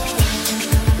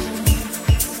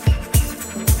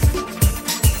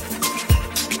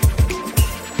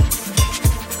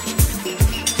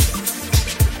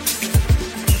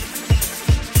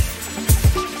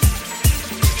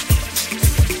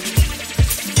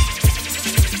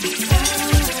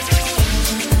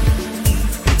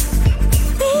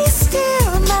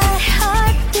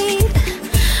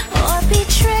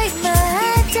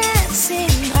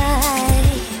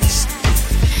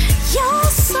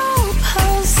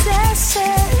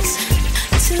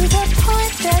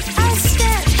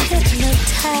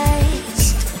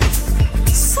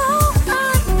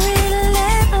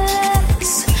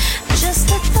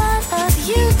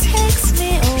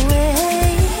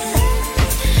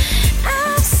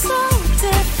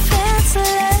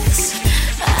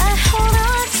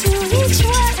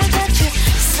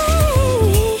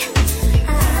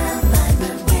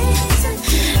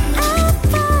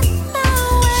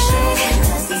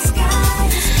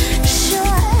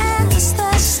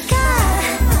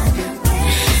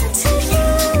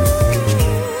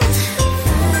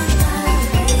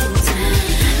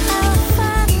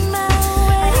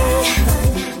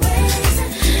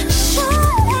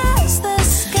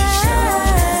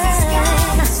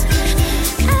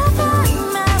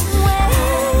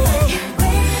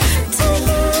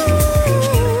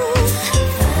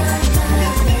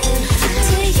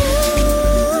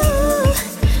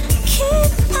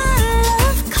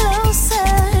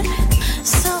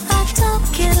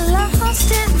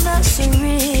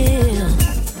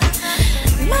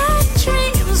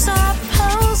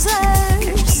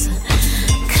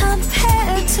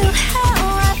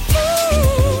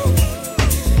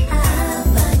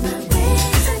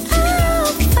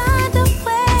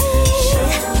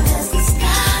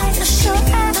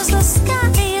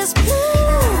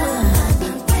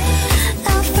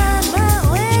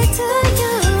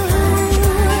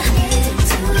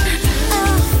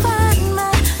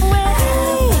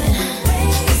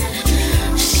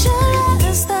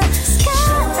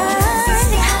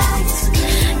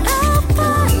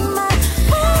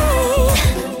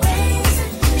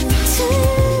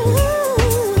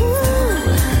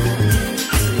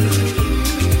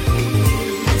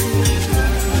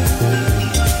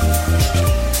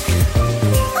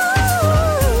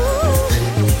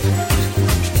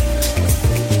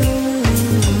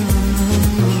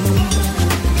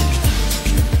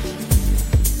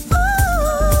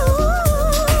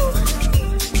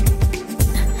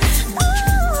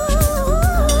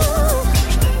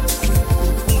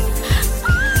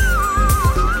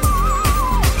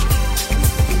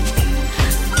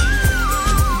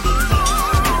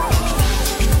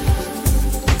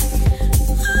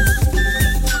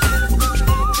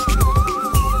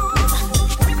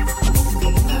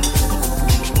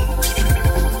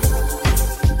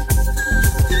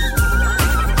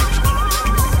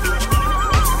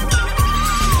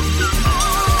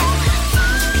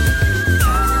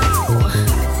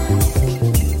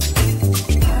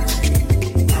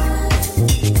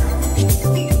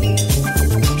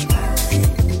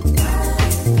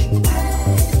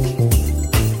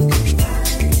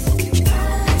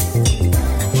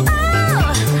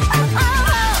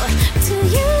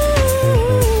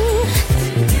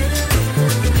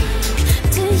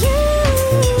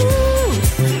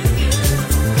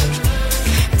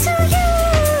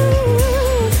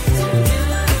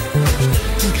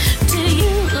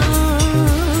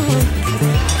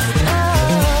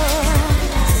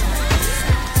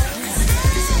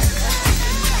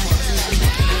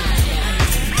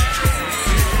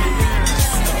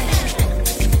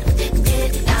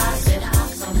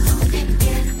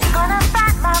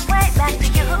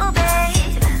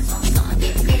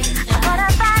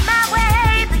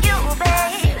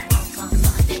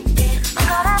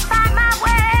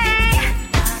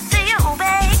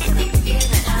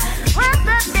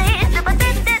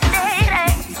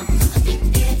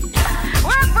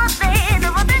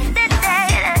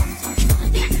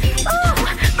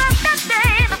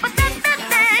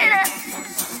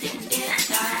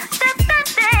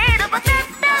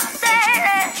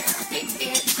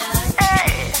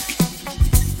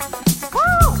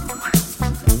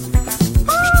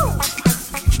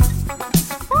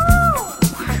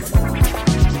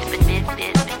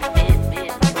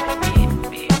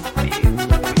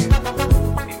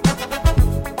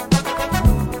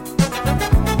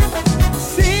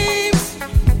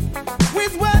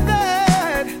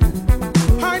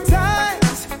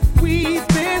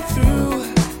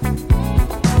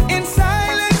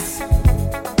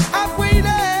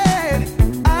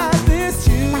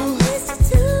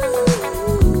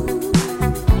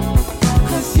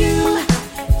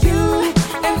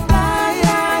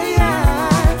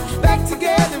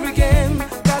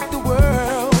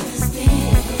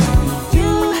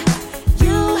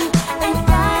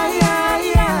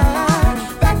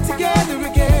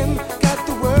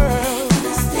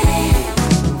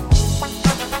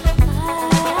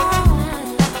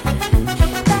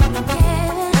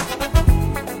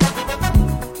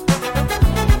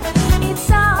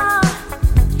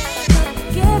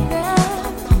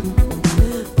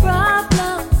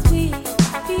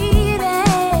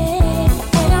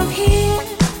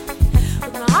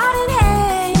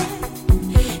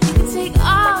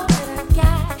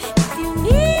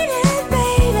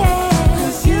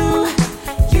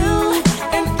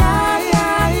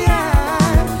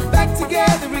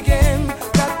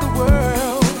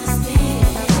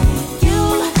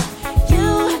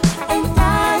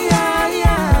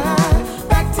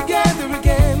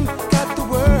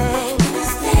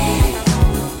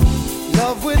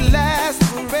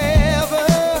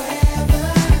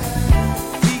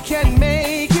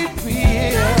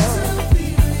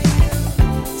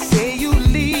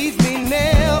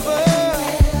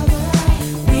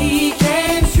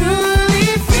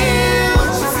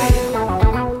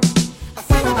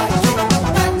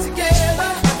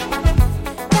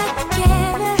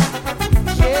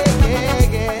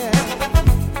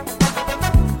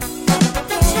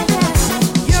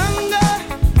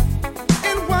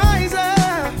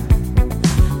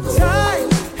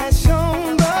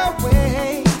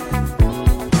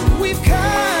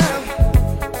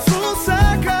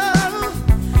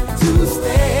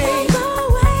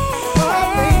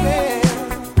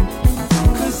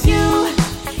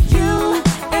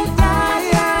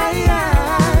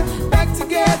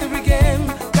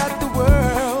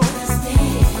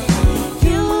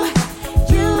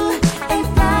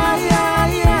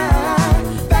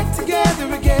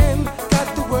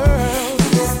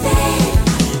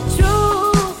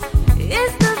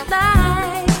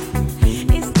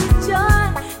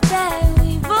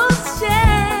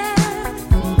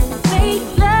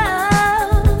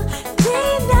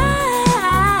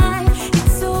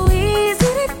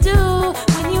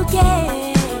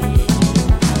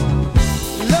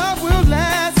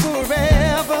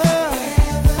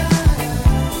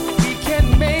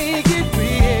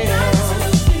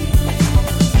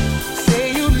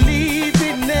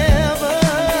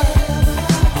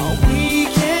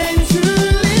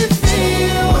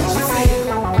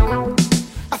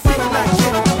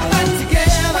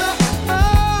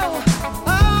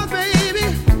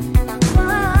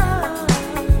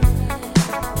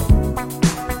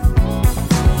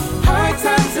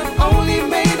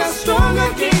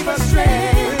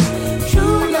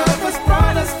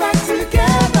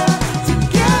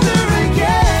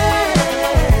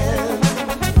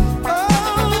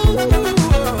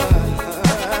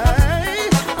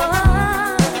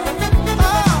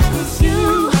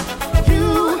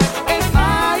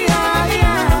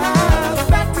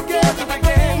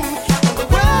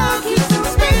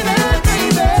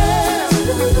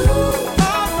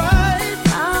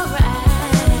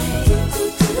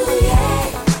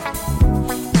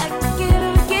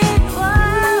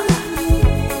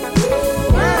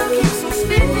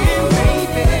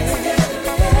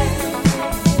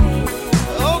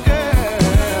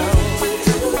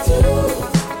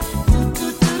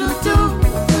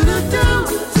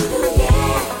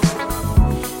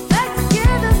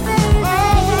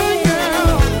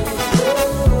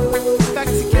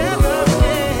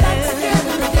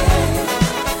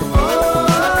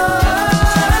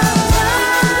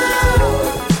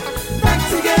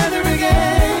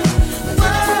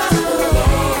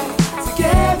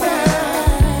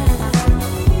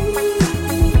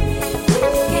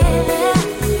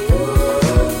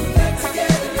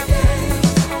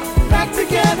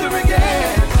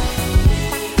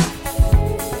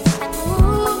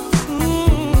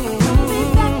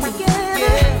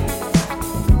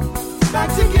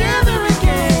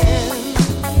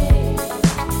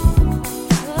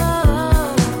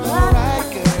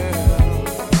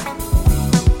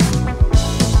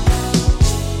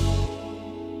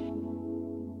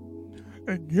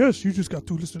 And yes, you just got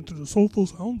to listen to the soulful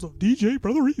sounds of DJ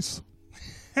Brother Reese.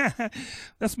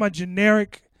 That's my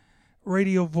generic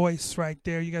radio voice right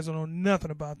there. You guys don't know nothing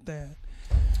about that.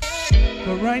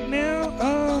 But right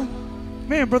now,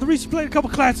 man, Brother Reese played a couple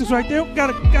classics right there.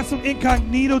 Got some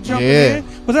Incognito jumping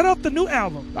in. Was that off the new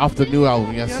album? Off the new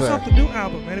album, yes, yeah, sir. That's off the new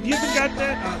album, man. If you haven't got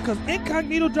that, because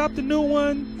Incognito dropped a new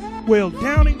one. Will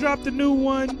Downing dropped a new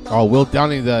one. Oh, Will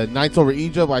Downing, the Nights Over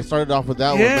Egypt. I started off with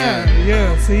that one, man.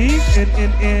 Yeah, see?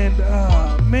 And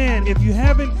man, if you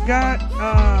haven't got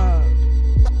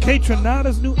K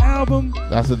Tronada's new album,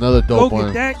 that's another dope one. Go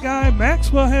get that guy.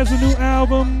 Maxwell has a new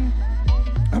album.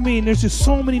 I mean, there's just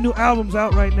so many new albums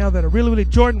out right now that are really, really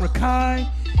Jordan Rakai.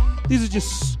 These are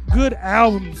just good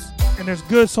albums, and there's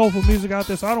good soulful music out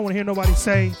there, so I don't want to hear nobody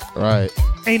say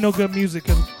ain't no good music,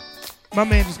 because my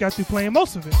man just got through playing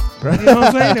most of it. Right. You know what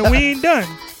I'm saying? And we ain't done.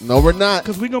 No, we're not.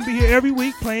 Because we're going to be here every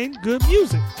week playing good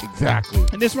music. Exactly.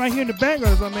 And this right here in the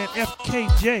background is my man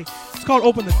FKJ. It's called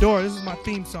Open the Door. This is my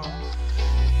theme song,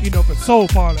 you know, for Soul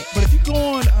Parlour. But if you go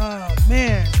on,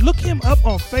 man, look him up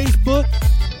on Facebook,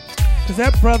 because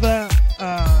that brother,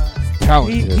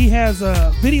 he has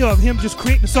a video of him just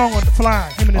creating a song on the fly,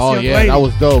 him and his young lady. That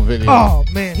was dope video. Oh,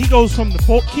 man. He goes from the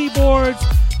keyboards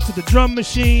to the drum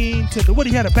machine, to the, he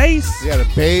had a bass? He had a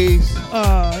bass.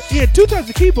 He had two types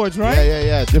of keyboards, right?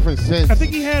 Yeah, different synths. I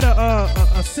think he had a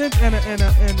synth and I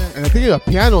think he had a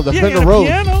piano, the Fender Rhodes.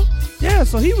 Piano. Yeah,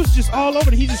 so he was just all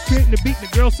over it. He just creating the beat, and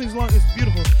the girl sings along. It's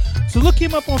beautiful. So look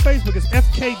him up on Facebook. It's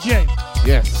FKJ.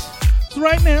 Yes. So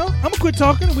right now, I'm going to quit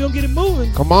talking, and we're going to get it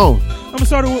moving. Come on. I'm going to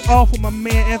start it off with my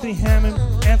man Anthony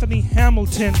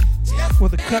Hamilton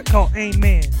with a cut called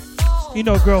Amen. You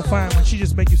know, girl fine when she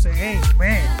just make you say,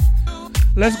 amen.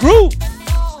 Let's groove.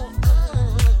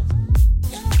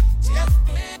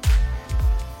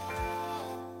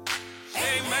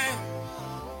 Amen.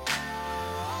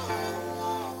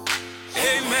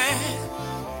 Amen.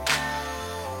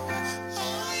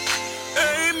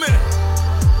 Amen.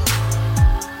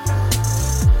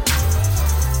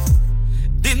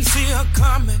 Didn't see her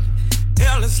coming.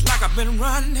 Hell, it's like I've been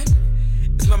running.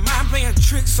 Is my mind playing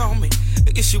tricks on me?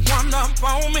 Is she one up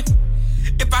on me?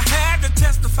 If I had to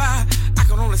testify, I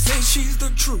can only say she's the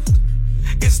truth.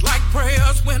 It's like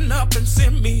prayers went up and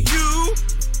sent me you.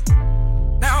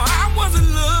 Now I wasn't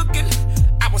looking,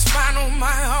 I was fine on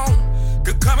my own.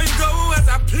 Could come and go as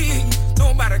I please,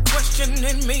 nobody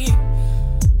questioning me.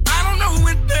 I don't know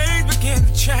when things began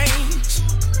to change.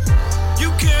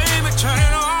 You came and turned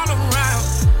it all around.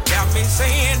 Got me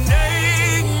saying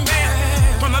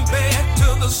amen. From the bed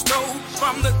to the stove,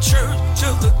 from the church to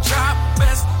the job,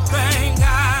 best thing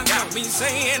I got me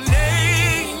saying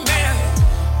amen.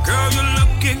 Girl, you're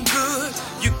looking good.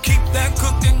 You keep that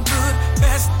cooking good.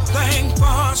 Best thing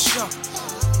for sure.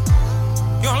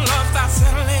 Your love starts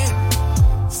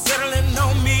settling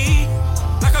on me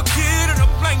like a kid in a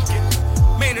blanket.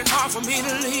 Made it hard for me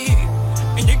to leave.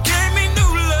 And you gave me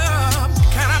new love,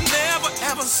 kind I've never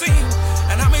ever seen.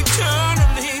 And I'm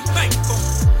eternally thankful.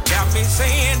 Got me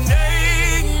saying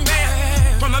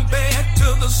amen. From the bed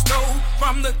to the stove,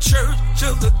 from the church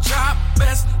to the job,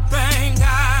 best thing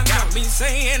I got me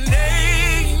saying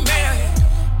amen.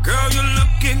 Girl, you're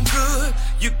looking good.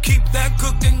 You keep that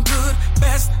cooking good.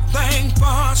 Best thing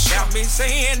for sure. Got me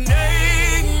saying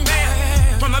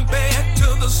amen. From the bed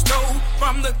to the stove,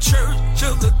 from the church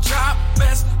to the job,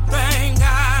 best thing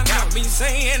I got me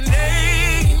saying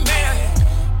amen.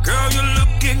 Girl, you're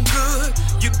looking good.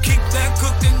 You keep that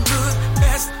cooking good.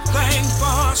 Best thing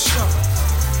for sure.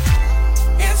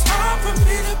 It's hard for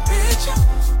me to picture.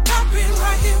 I've been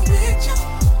right here with you.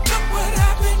 Look what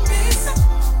I've been missing.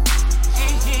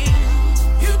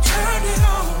 You turned it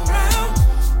all around.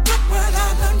 Look what I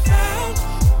done found.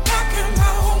 Knocking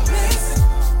my own blessing.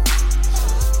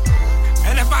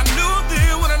 And if I knew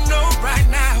then what I know right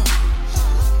now,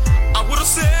 I would have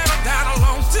settled down a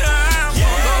long time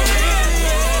ago.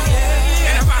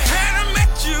 And if I hadn't met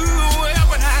you, where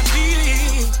would I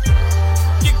be?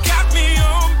 You got me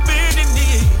on bending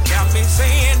knee. Got me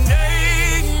saying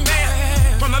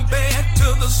amen. From the bed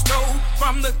to the stove,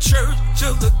 from the church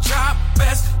to the job,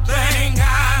 best thing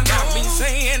I know. Got me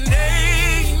saying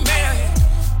amen.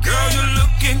 Girl, you're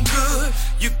looking good.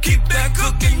 You keep that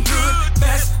cooking good.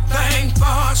 Best thing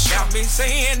for sure. Got me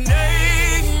saying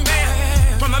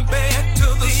amen. From the bed to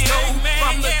the stove,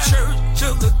 from the church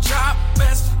to the job,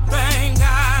 best thing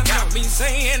I know. Got me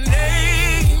saying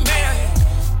amen.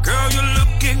 Girl, you're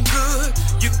looking good.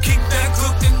 You keep that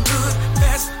cooking good.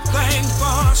 Best thing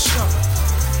for sure.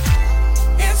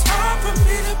 It's hard for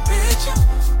me to picture.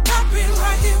 I've been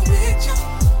right here with you.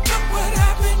 Look what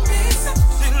I've been missing.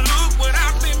 See, look what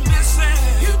I've been missing.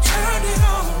 You turned it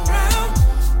all around.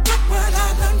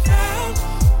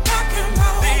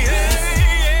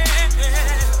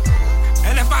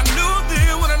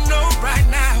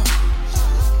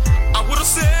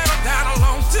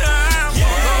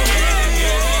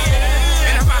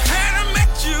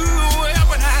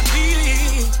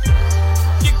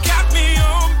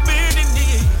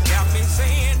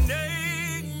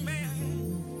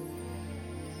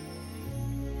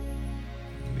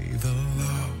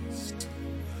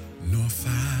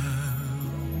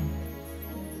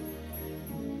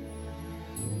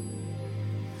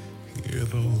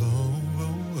 a lonely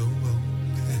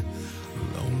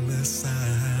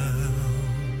sound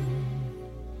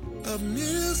of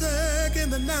music in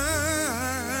the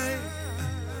night.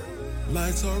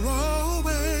 Lights are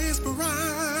always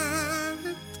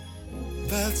bright.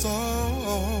 That's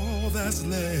all that's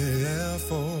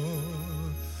left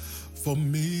for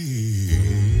me.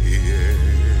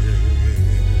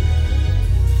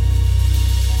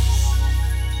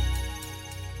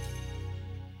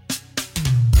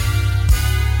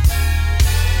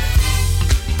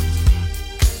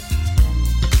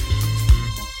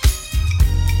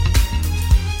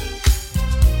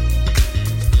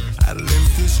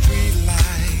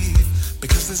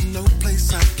 There's no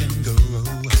place I can go.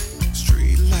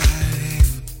 Street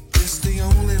life is the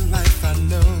only life I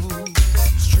know.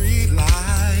 Street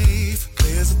life,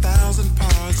 there's 1,000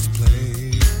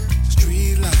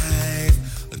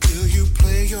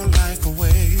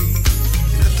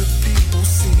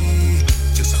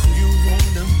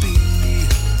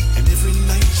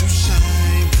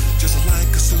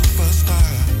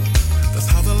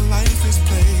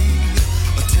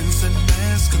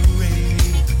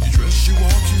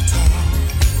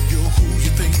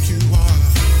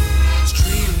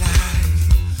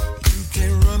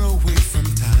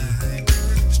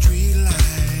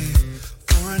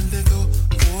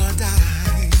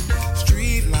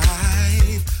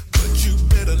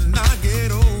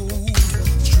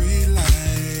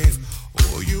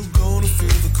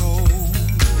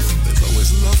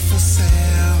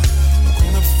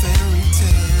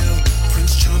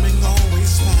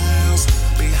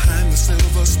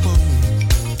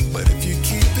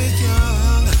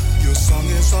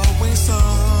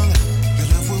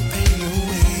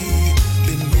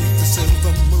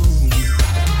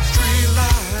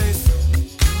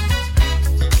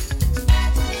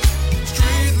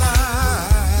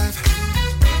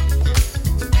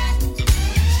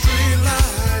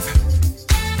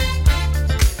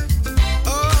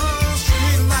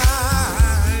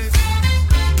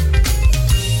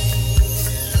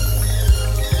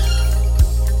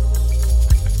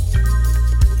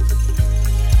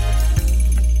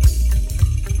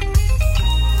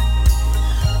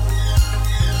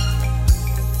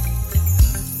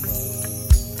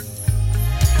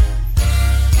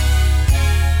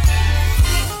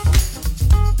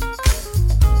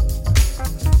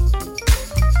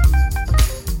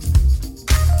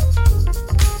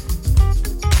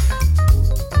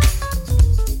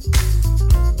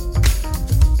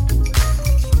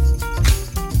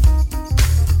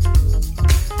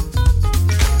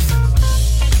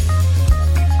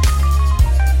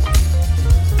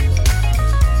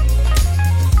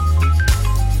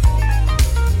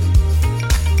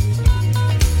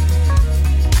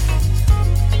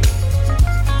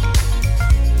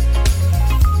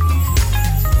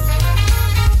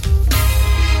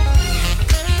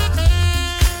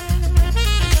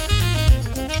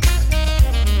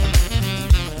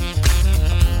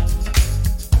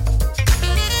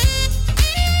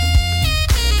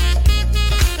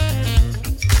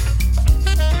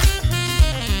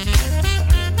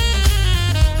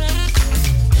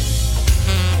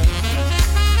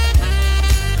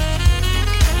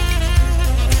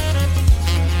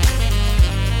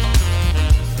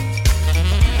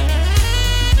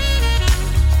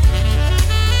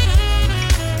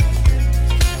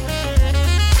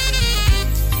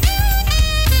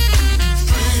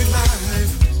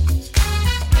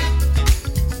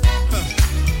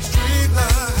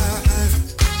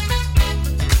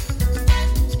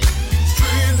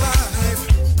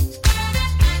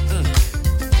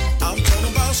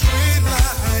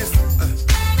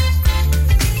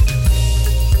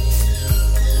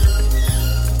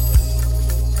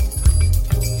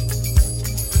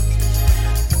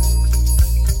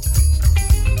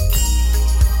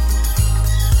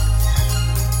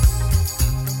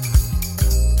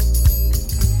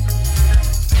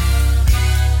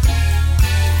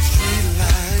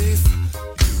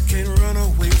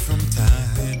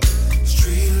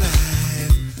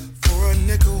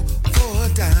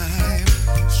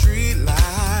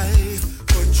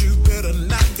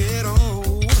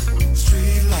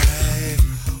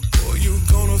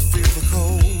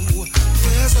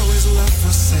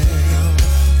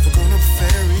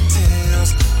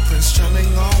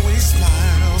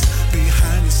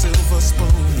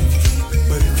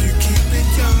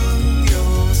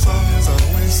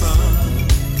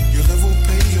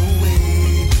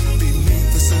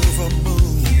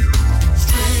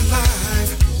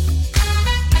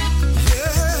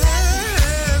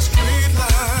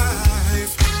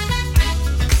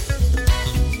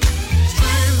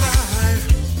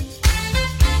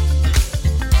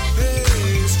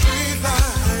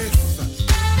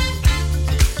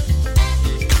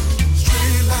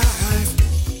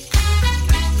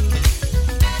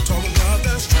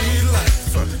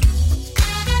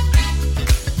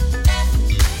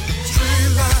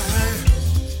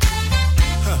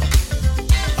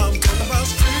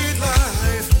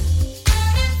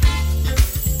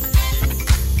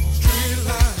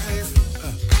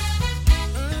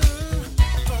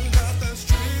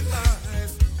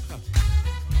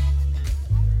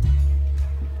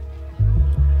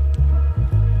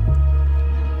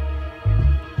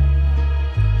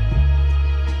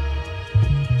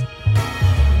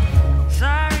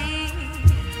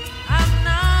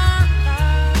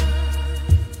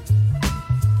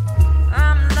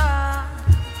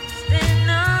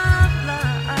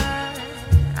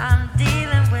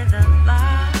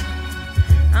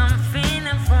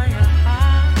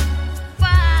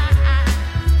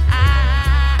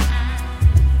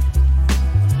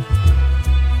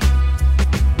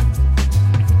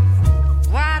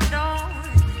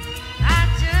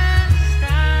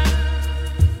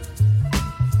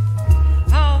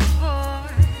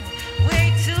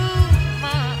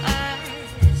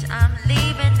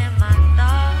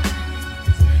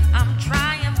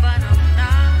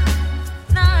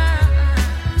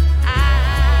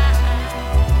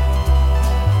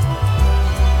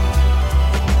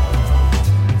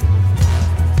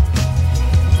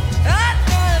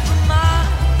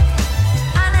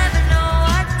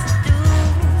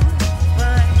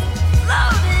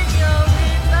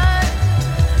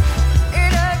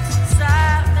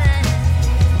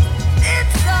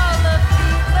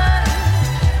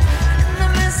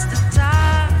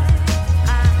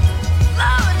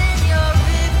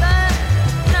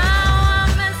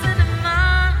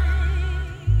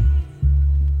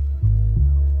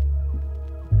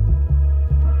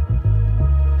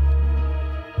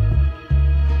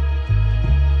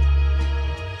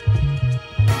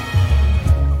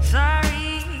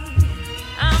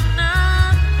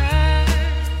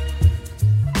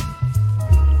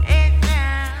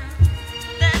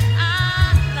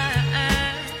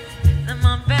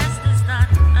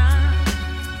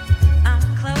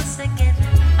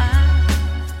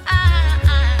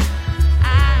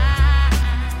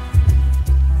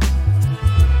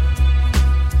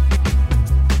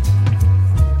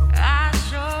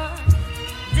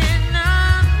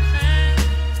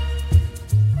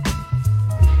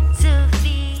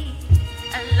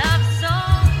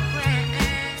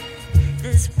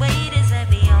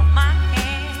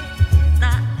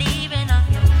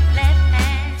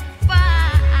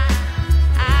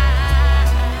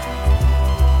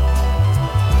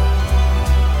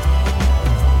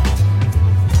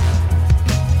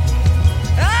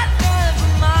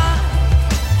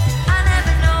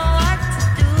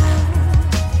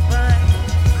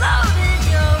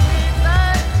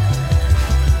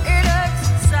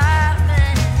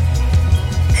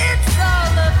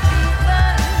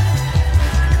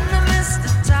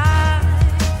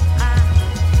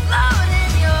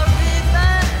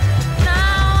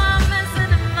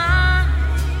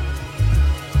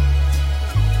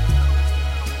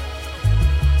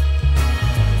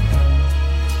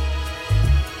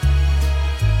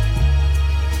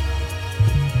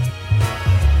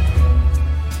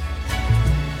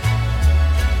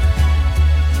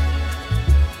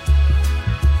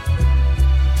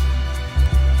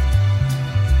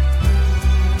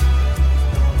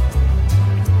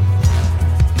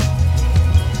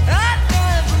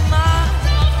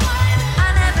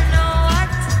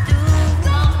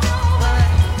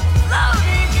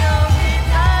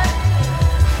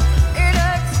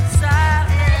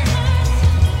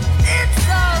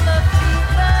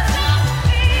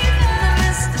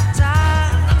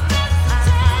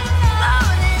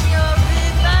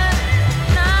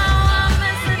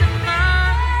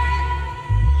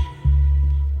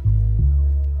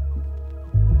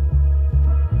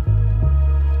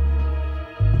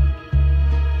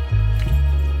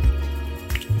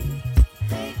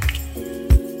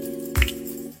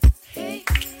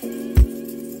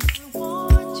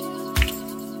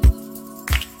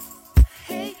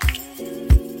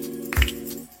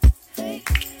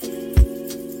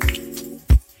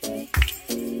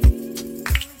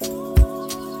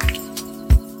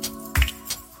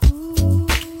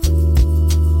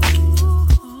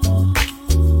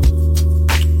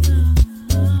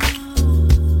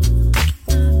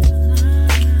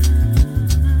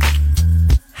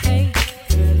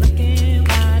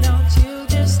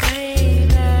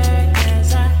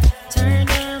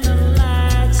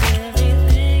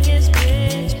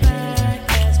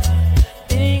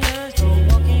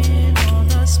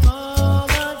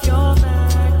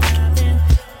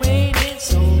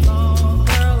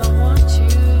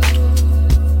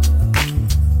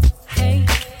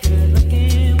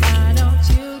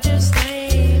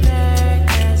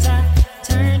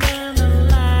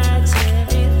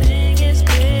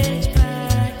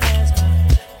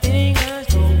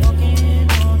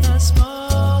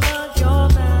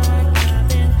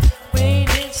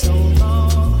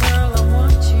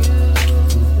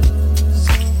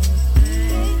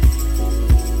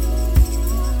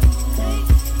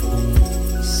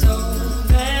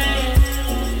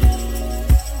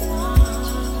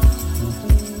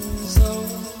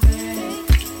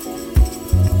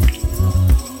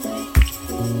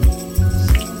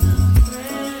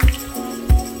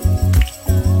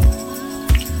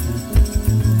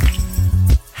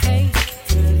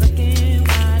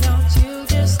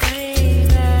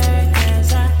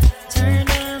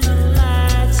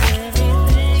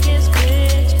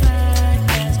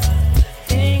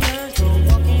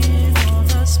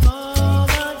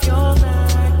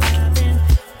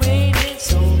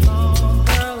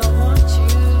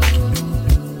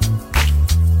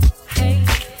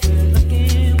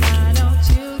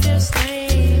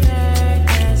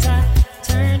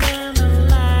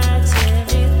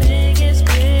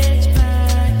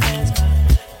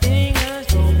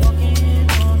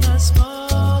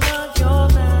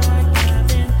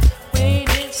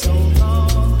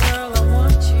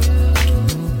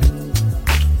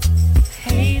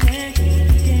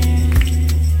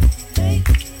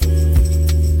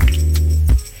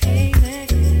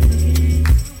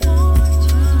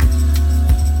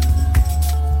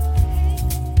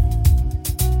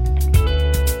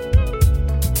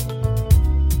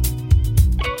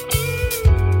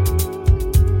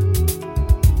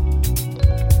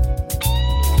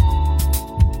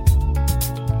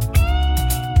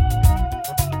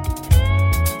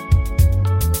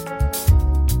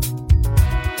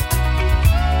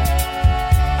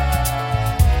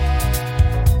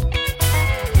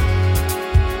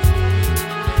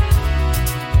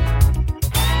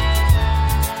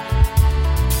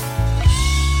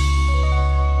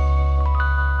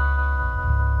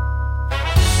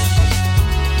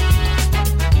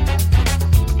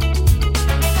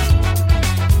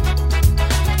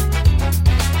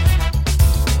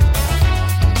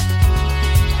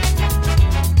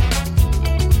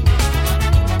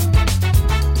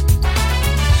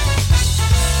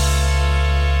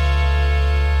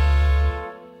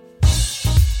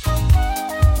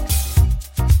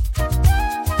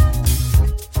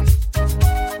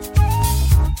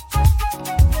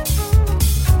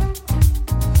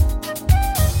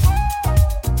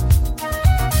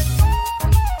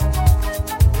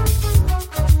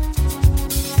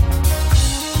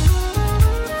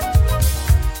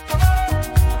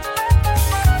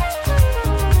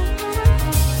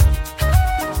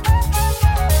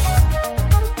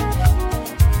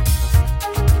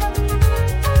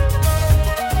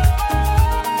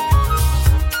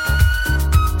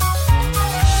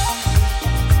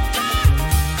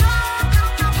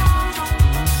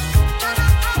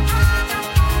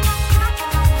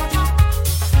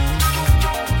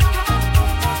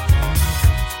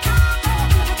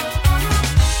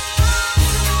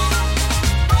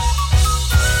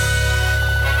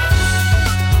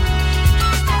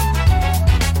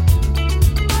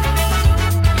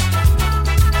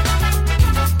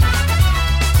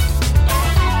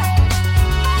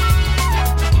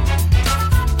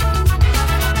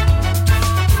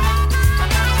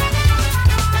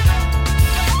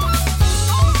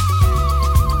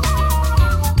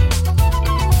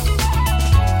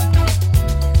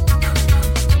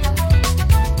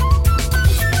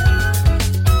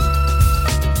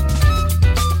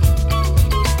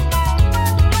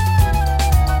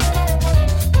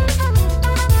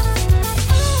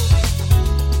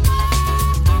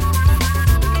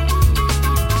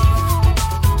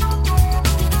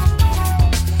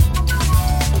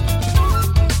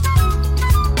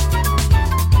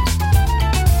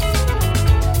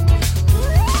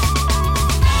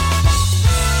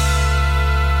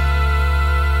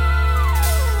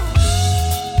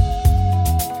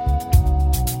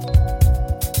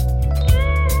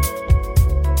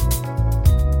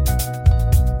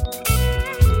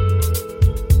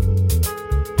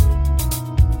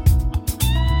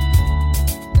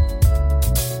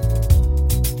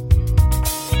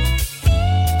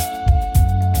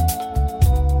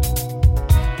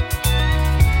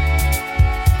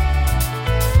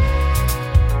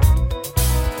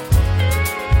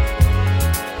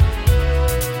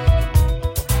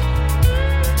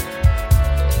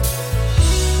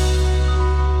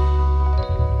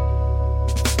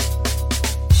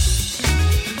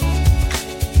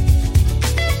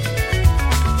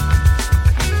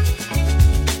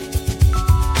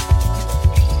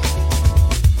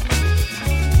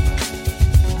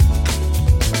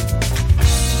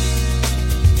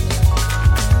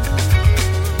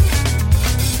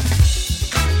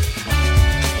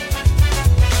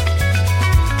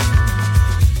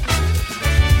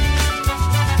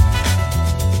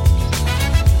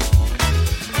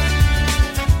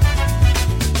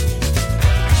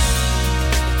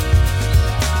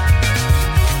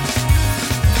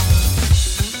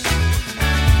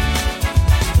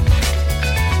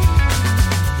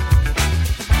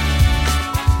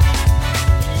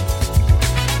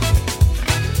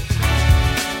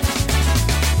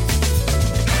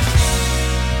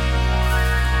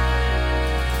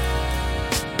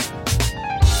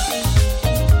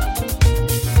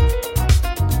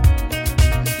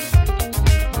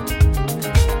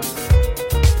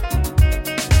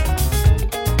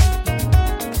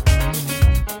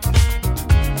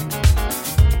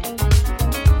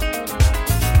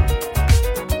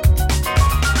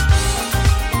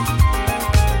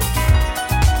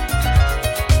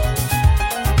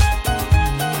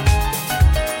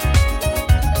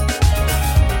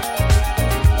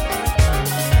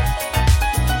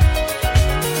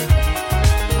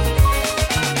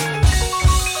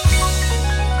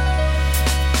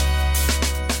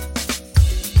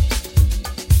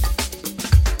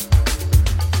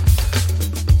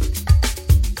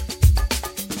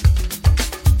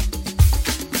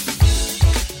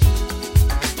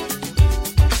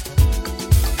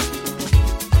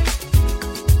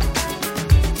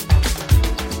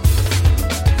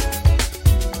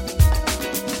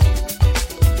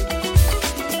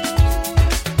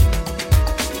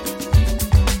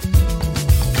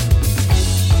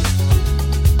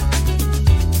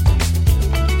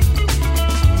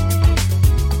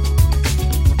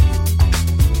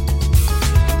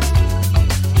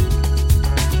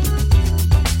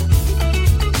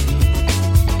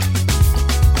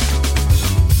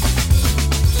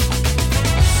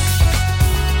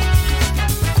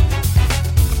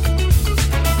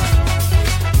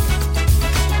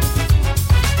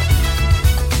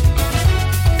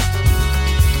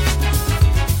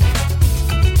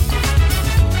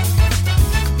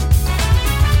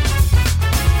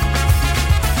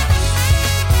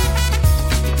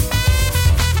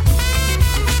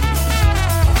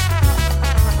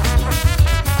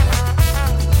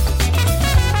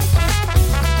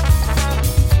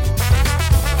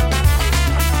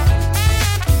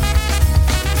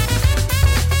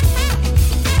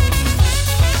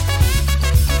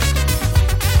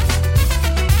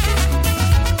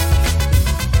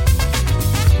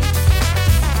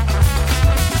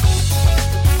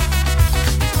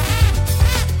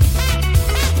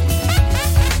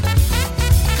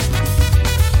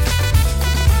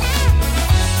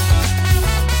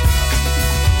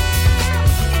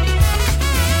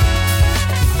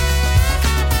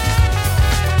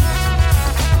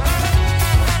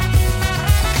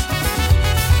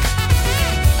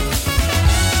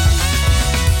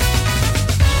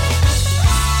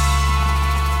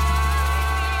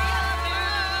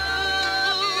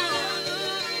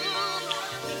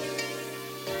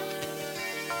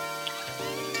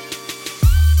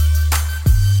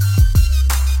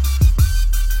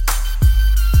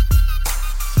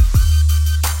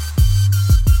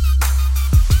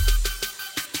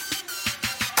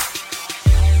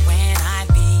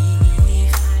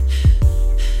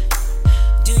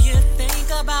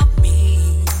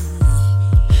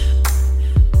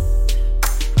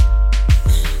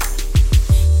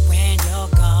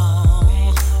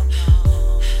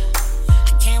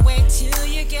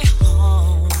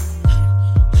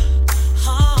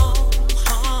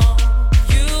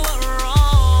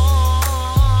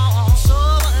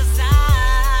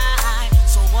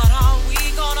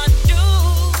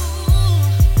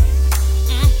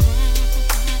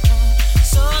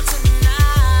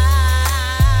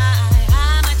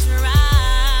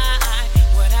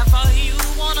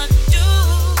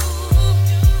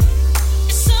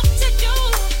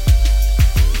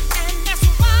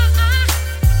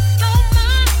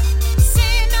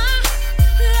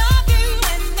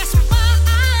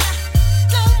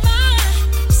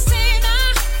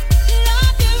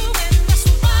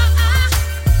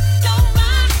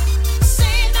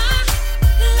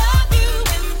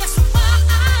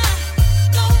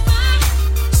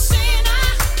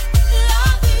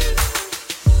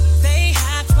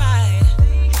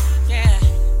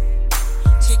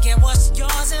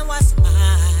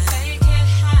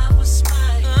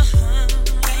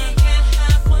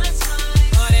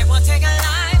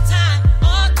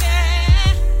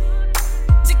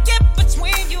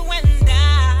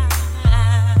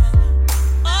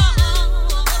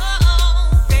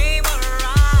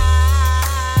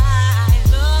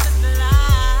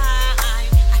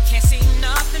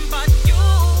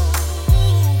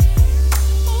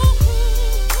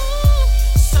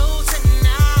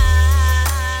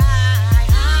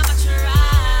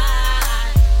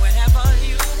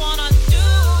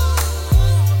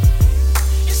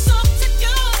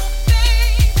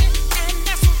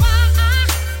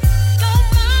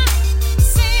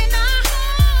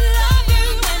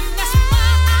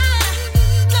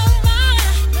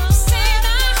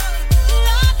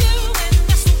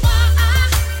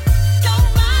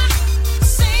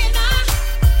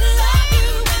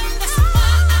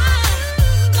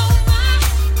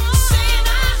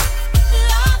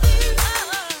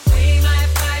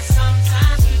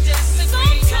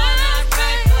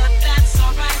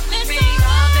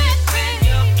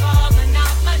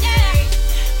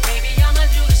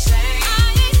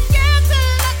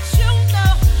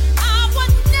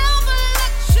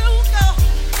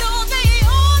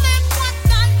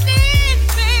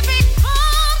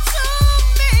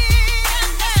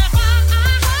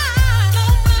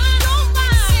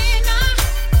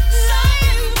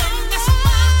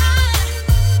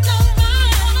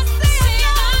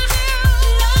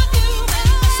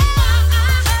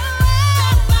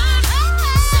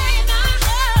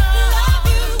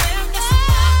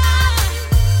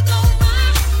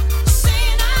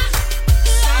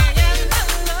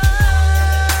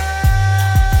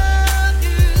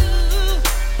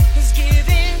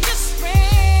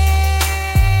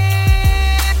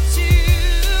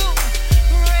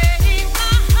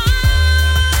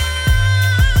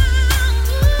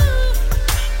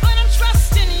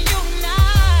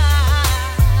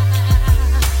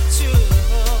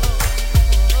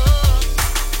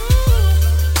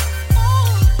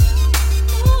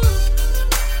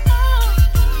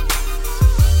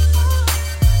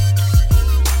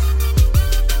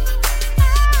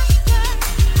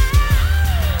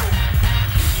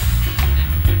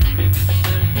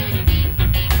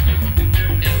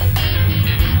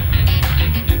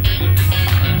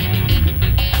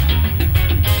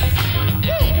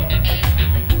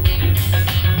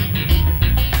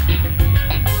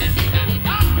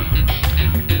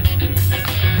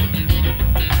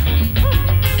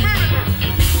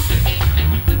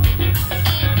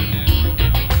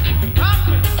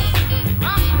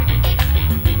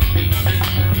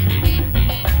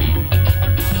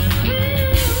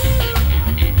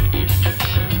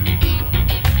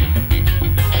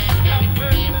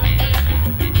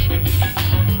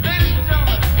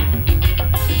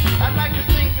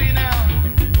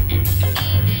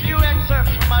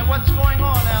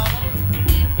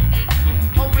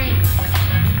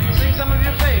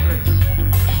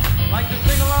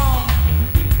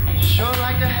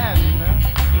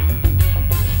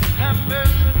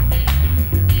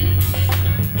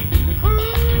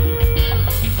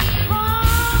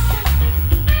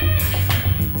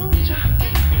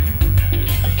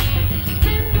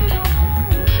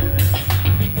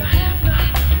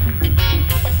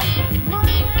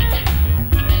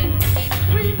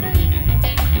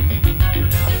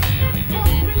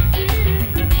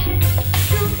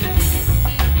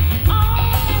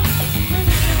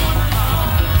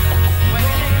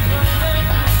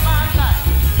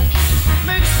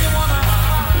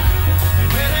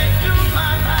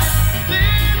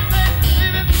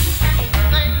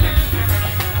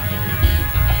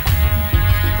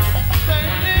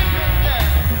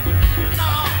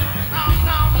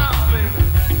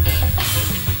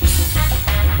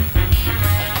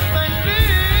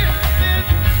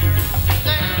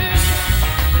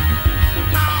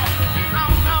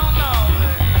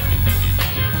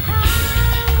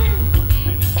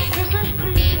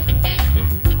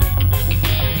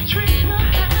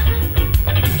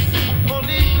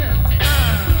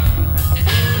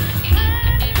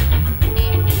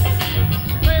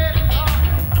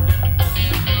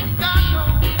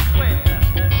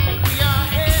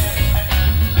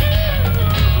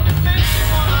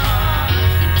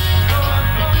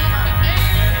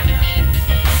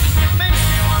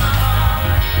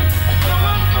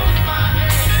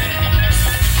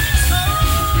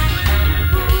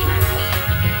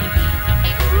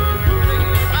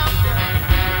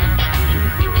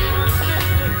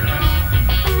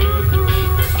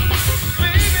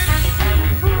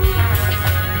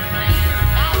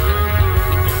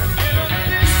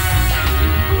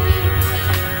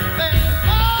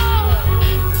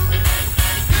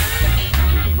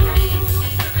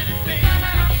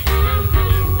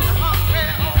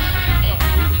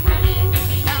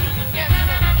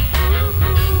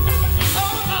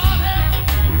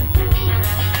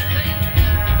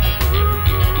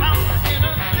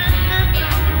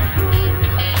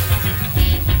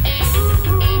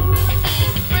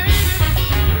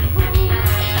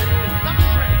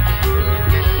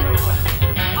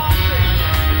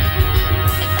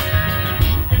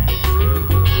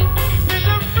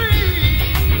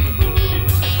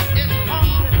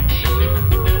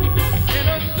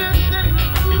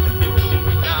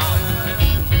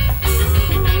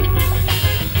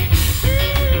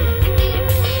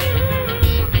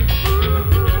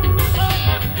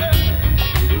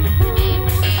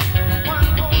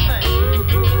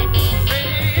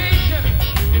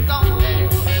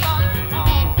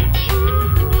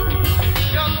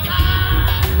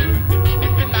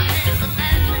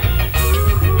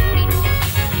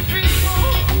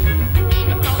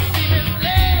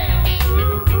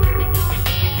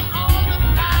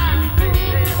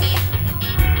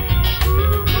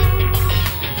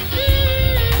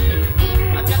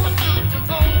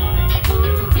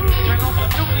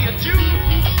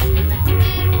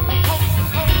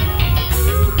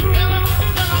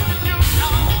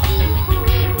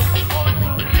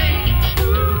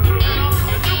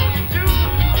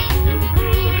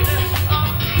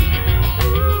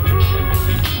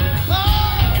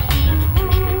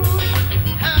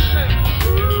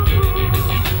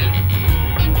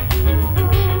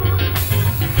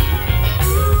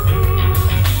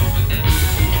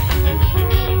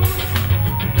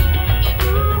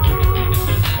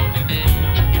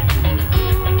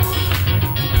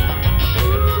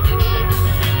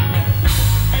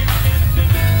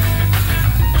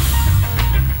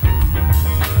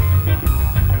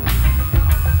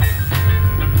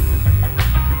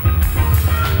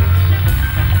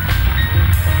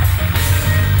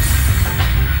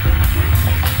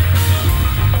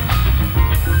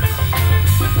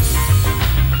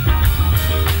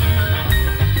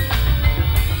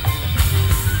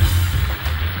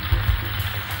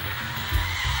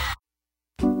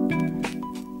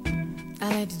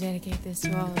 dedicate this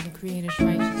to all of the Creator's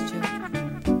righteous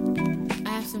children. I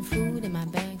have some food in my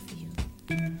bag for you.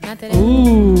 Not that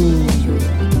Ooh.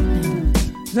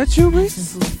 No. Is that you,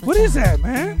 Reese? What is that,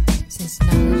 man? Jeez.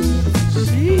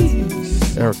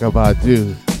 Erykah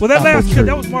Badu. Well, that last Apple cut,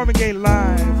 that Tree. was Marvin Gaye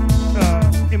live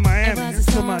in Miami.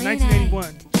 That's from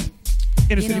 1981.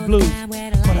 Inner City Blues.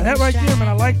 But that right there, man,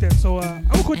 I like that. So I'm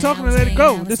going to quit talking and let it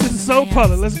go. This is Soul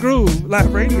Parlour. Let's groove.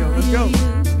 Live radio. Let's go.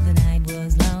 The night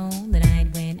was long, the night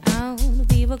went on.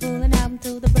 We were cooling out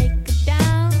until the break of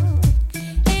dawn.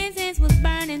 Incense was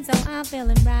burning, so I'm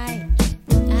feeling right.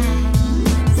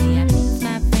 I picked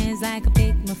my friends like I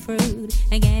picked my fruit.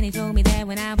 Again, he told me that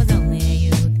when I was only a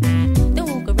youth. I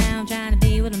don't walk around trying to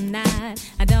be what I'm not.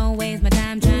 I don't waste my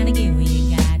time trying to get what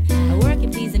you got. I work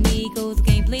at pleasing me, cause I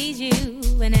can't please you.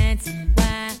 And that's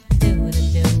why I do what I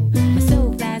do. My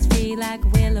soul flies free like a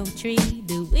willow tree.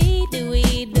 Do we, do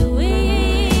we, do we?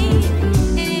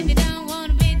 And if you don't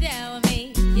wanna be down with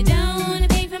me, you don't wanna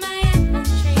pick from my apple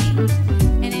tree.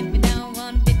 And if you don't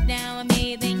wanna be down with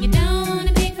me, then you don't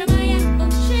wanna pick from my apple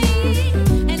tree.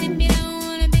 And if you don't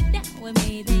wanna be down with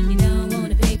me, then you don't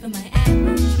wanna pick from my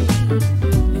apple tree.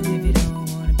 And if you don't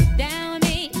wanna be down with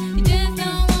me, you just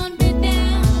don't wanna be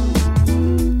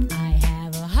down. I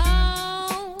have a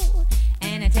hoe,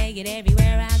 and I take it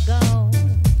everywhere I go.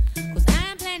 Cause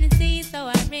I'm planting seeds, so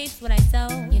I reap what I sow.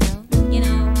 You know.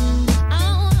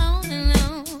 On and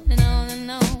on and on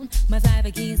and on. My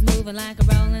cyber keys moving like a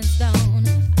rolling stone.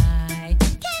 I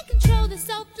can't control the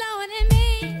soul flowing in me.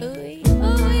 Ooh,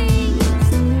 ooh.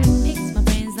 So I picked my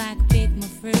friends like I picked my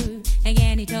fruit.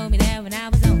 Again, he told me that when I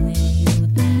was only a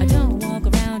youth. I don't walk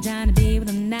around trying to be what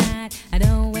I'm not. I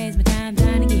don't waste my time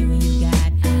trying to get what you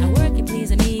got. I work at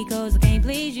pleasing me cause I can't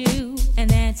please you. And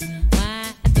that's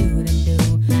why I do what I do.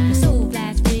 My soul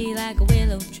flies free like a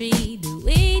willow tree. Do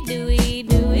we, do we,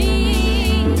 do we?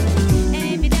 And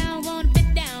if you don't wanna be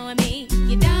down with me,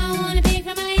 you don't wanna pick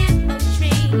from my apple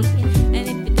tree. And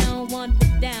if you don't wanna be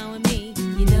down with me,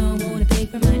 you don't wanna pick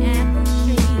from my apple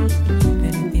tree.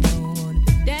 And if you don't wanna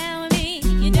be down with me,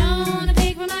 you don't wanna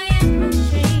pick from my apple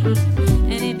tree.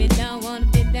 And if you don't wanna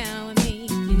be down with me,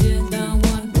 you just don't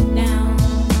wanna be down.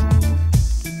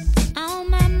 Oh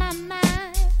my, my, my.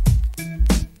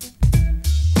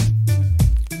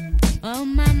 Oh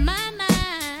my, my, my.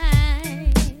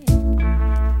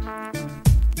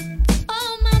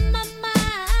 Oh my, my, my.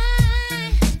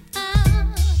 Oh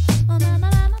my, my,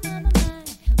 my, my, my, my.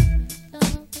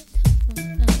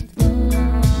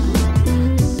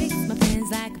 Pick my friends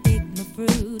like I pick my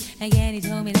fruit. Again, he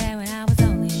told me that when I was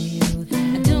only a youth.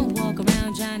 I don't walk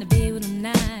around trying to be what I'm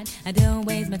not. I don't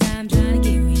waste my time trying to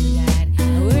get what you got.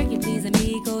 I work at pleasing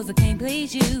me cause I can't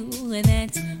please you. And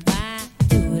that's why I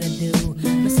do what I do.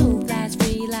 My soul flies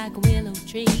free like a willow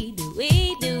tree. Do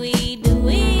we, do we, do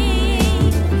we?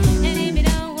 And if you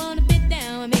don't wanna be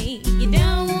down with me, you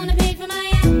don't wanna pick from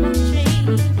my apple tree.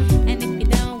 And if you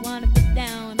don't wanna be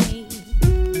down with me,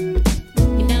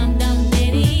 you dumb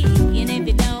bitty. And if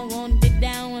you don't wanna be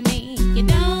down with me, you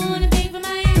don't wanna pick from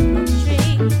my apple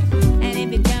tree. And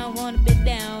if you don't wanna be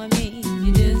down with me,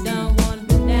 you just don't wanna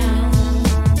be down.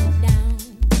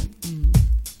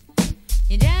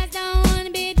 You just don't wanna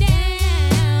be down.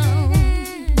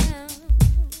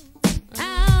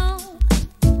 Oh,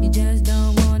 you just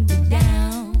don't wanna be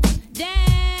down.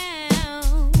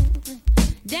 Down,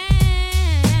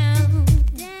 down,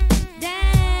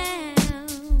 down.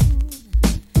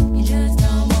 You just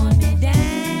don't wanna be down.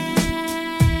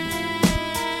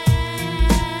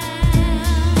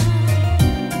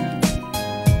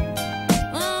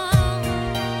 Oh,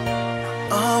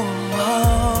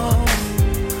 oh,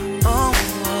 oh,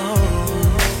 oh.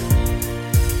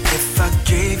 If I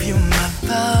gave you my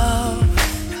love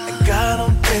and got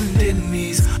on bended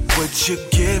knees, would you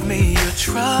give me your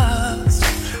trust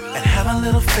and have a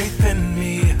little faith in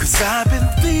me? Cause I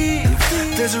believe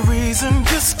there's a reason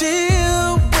you're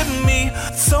still with me.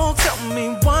 So tell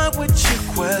me, why would you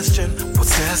question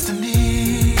what's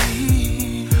destiny?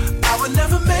 I would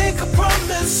never make a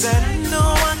promise that I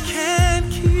know I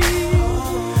can't keep.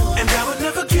 And I would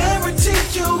never guarantee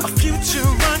you a future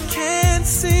I can't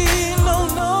see. No,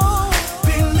 no.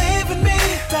 Believe in me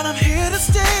that I'm here to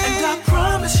stay. And I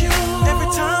promise you, every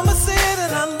time I say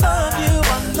that I love you,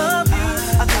 I love you,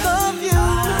 I love you.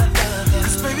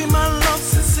 Cause baby, my love's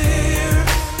sincere.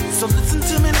 So listen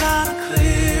to me loud and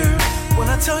clear. When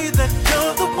I tell you that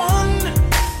you're the one,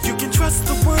 you can trust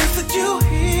the words that you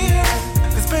hear.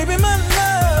 Cause baby, my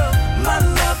love, my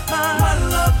love, my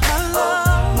love, my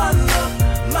love, my love,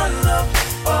 my love,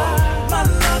 oh, my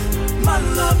love, my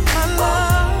love, my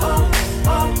love, oh,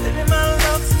 oh, baby, my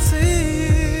love's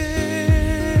sincere.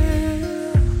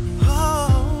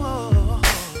 Oh.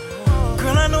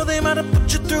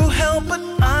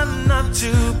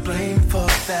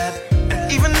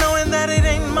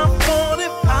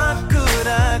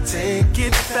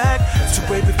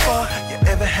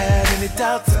 any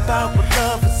doubts about what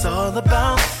love is all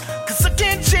about. Cause I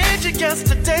can't change your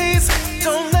yesterdays.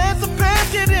 Don't let the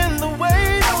past get in the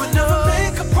way. I would never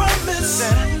make a promise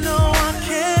that I know I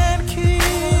can't keep.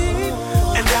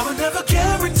 And I would never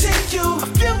guarantee you a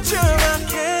future I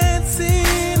can't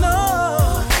see.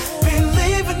 No,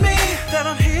 believe in me that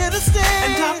I'm here to stay.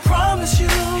 And I promise you,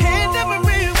 in every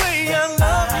way I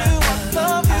love you, I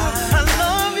love you, I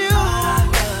love you.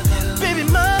 Baby,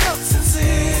 my love's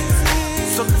sincere.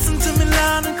 So listen to me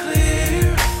loud and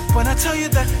clear. When I tell you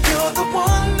that you're the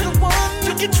one,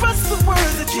 you can trust the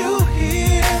words that you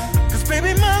hear. Cause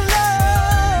baby, my love,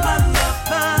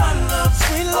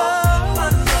 sweet love, my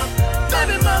love,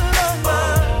 baby, my love, my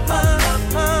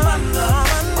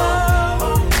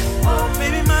love,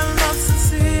 baby, my love's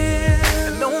sincere.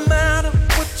 And no matter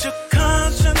what your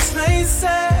conscience may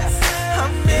say,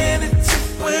 I'm in it to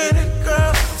win it,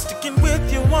 girl. I'm sticking with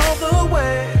you all the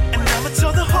way. And I'ma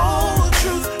tell the whole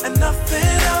truth and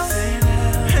nothing else.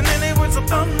 And any words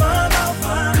about my mouth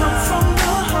come from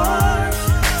the heart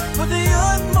with the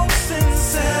utmost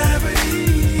sincerity.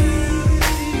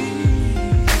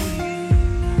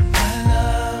 I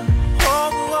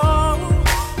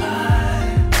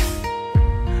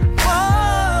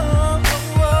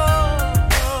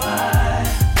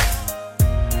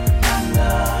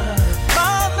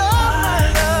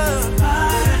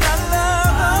love,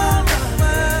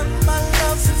 my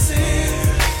love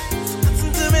sincere. Listen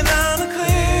to me loud and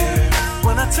clear.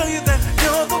 When I tell you that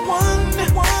you're the one,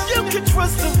 you can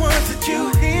trust the words that you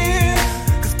hear.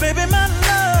 Cause baby, my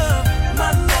love,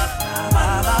 my love,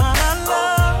 my love, my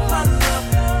love, my love,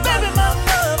 baby, my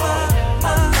love,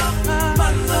 my love, my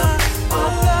love, my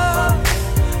love,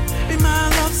 baby, my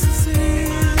love sincere.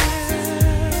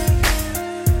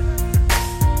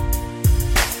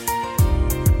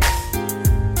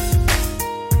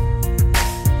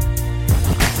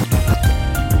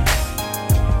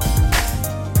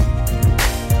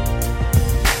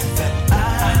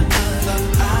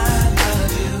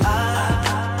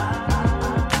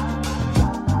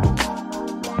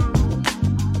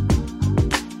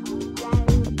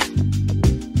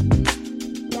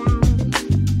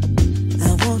 I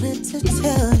wanted to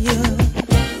tell you,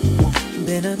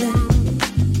 been a minute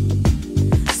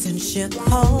since you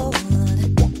called.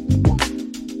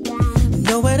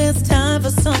 Know it is time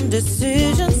for some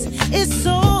decisions. It's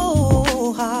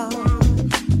so hard.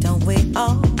 Don't we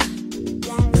all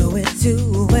know it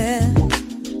too well?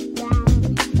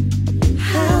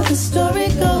 How the story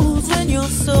goes when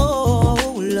you're so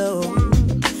low.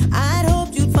 I'd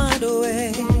hoped you'd find a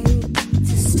way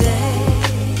to stay.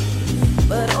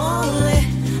 But only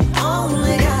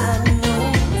God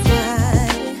knows why.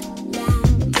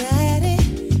 Daddy,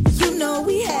 you know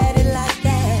we had it like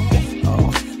that.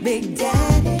 Oh, Big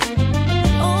Daddy,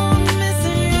 oh, I'm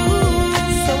missing you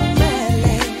so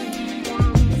badly.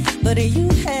 But you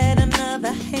had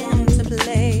another hand to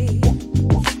play.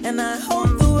 And I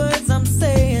hope the words I'm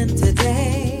saying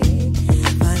today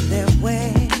find their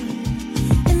way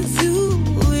into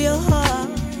your heart.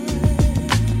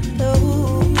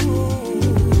 Oh.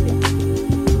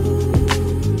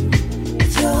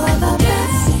 You're the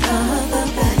best of the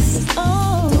best.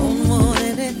 Oh, don't want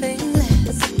anything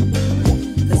less.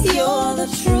 'Cause you're the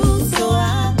truth, so I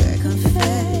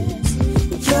confess.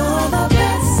 You're the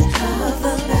best of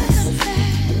the best.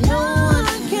 No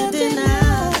one can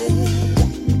deny it.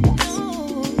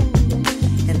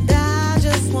 And I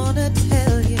just wanna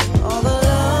tell you all the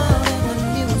love and the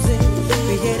music.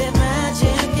 We get it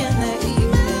magic in the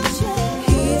evening,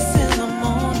 peace in the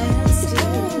morning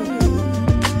still.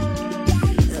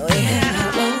 We had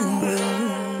our own room,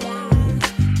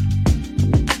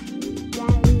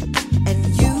 and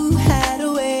you had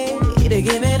a way to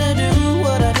get me to do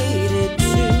what I needed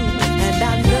to. And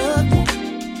I loved it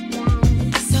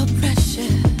so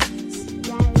precious,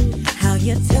 how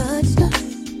you touched us.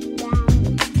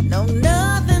 No,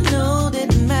 nothing, no,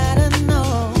 didn't matter, no.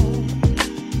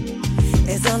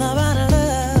 It's all about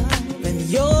love, and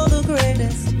you're the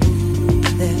greatest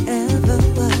there ever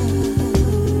was.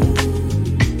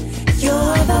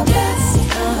 You're the best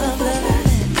of the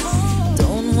best.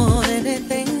 Don't want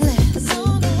anything less.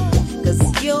 'Cause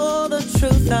you're the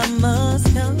truth, I must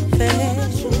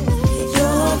confess.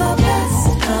 You're the best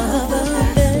of the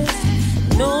best.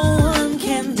 No one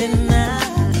can deny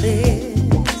this.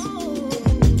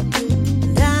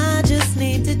 And I just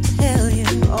need to tell you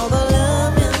all the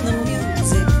love and the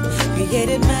music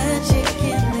created magic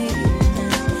in me,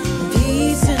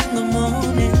 peace in the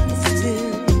morning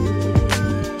still.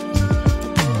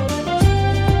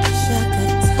 Wish I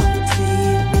could talk to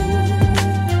you,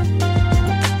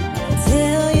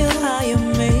 tell you how you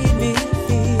made me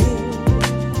feel.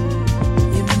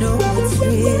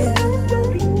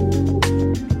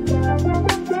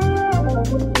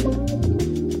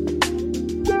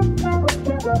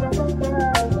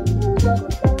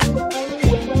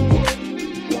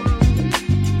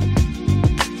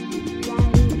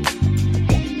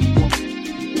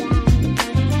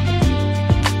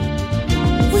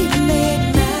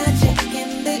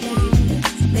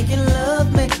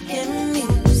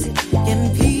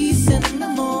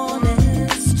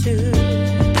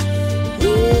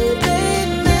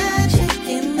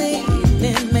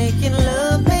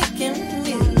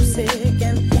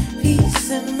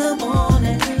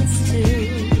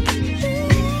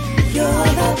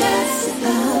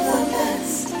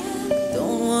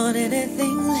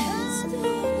 anything less.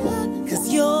 'Cause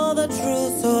you're the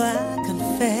truth, so I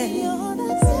confess. You're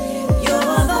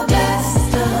the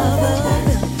best of the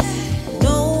best.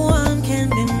 No one can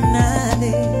deny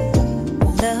this.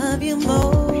 Love you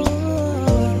more.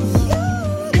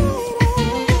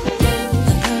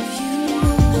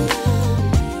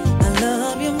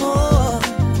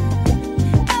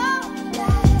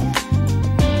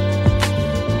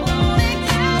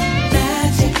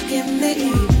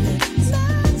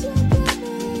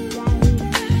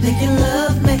 Making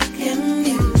love, making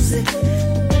music.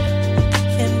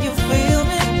 Can you feel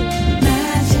me?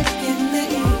 Magic in the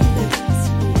evenings.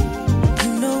 You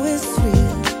know it's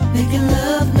real. Making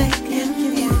love, making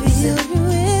music. You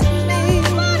with me.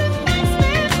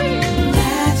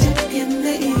 Magic in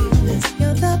the evenings.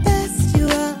 You're the best. You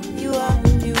are, you are,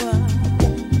 you are.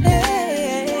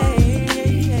 Hey, hey,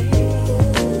 hey, hey.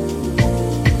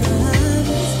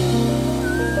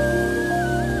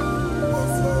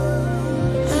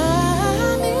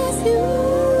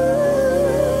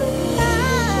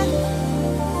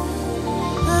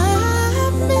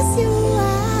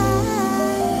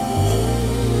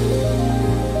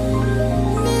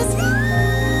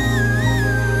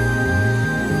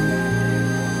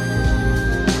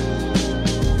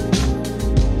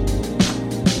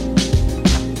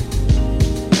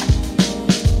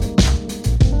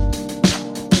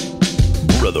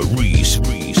 Brother Reese.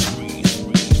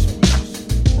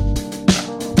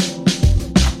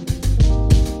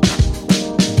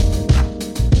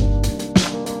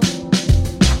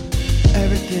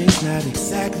 Everything's not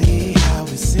exactly how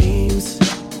it seems.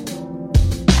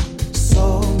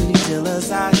 So many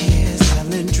dealers out here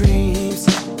selling dreams.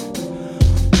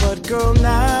 But girl,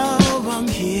 now I'm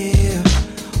here,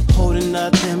 holding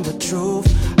nothing but truth.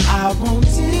 I won't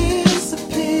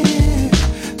disappear.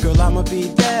 Girl, I'ma be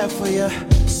there for you.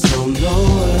 So no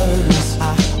worries,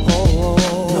 no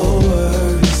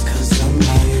worries, 'cause I'm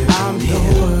here. I'm here.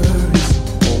 No worries,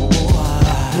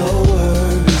 no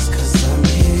worries, 'cause I'm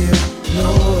here. No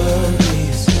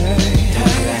worries,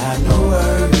 hey, no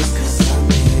worries, 'cause I'm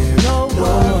here. No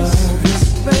worries,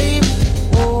 baby,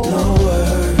 no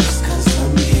worries, 'cause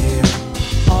I'm here.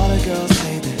 All the girls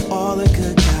say that all the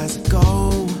good guys are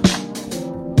gone,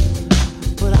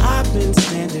 but I've been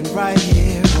standing right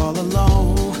here all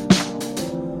alone,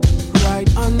 right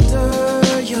under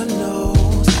your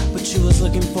nose. But you was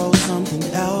looking for something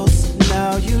else.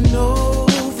 Now you know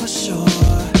for sure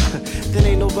that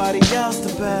ain't nobody else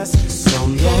the best. So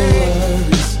no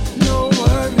worries, no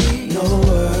worries, no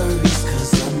worries,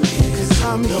 'cause I'm here. 'Cause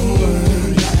I'm no here.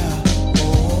 Worries,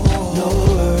 no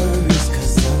worries,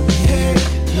 'cause I'm here.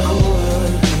 No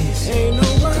worries, ain't no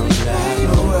worries,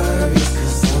 no worries,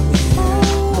 'cause I'm here.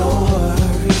 No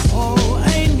worries,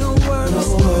 ain't no worries, no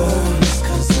worries,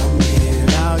 'cause I'm here.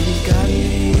 Now you got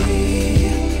me,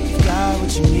 you got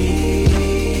what you need.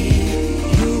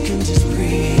 You can just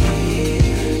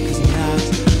breathe, 'cause now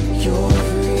you're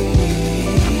free.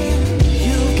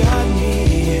 You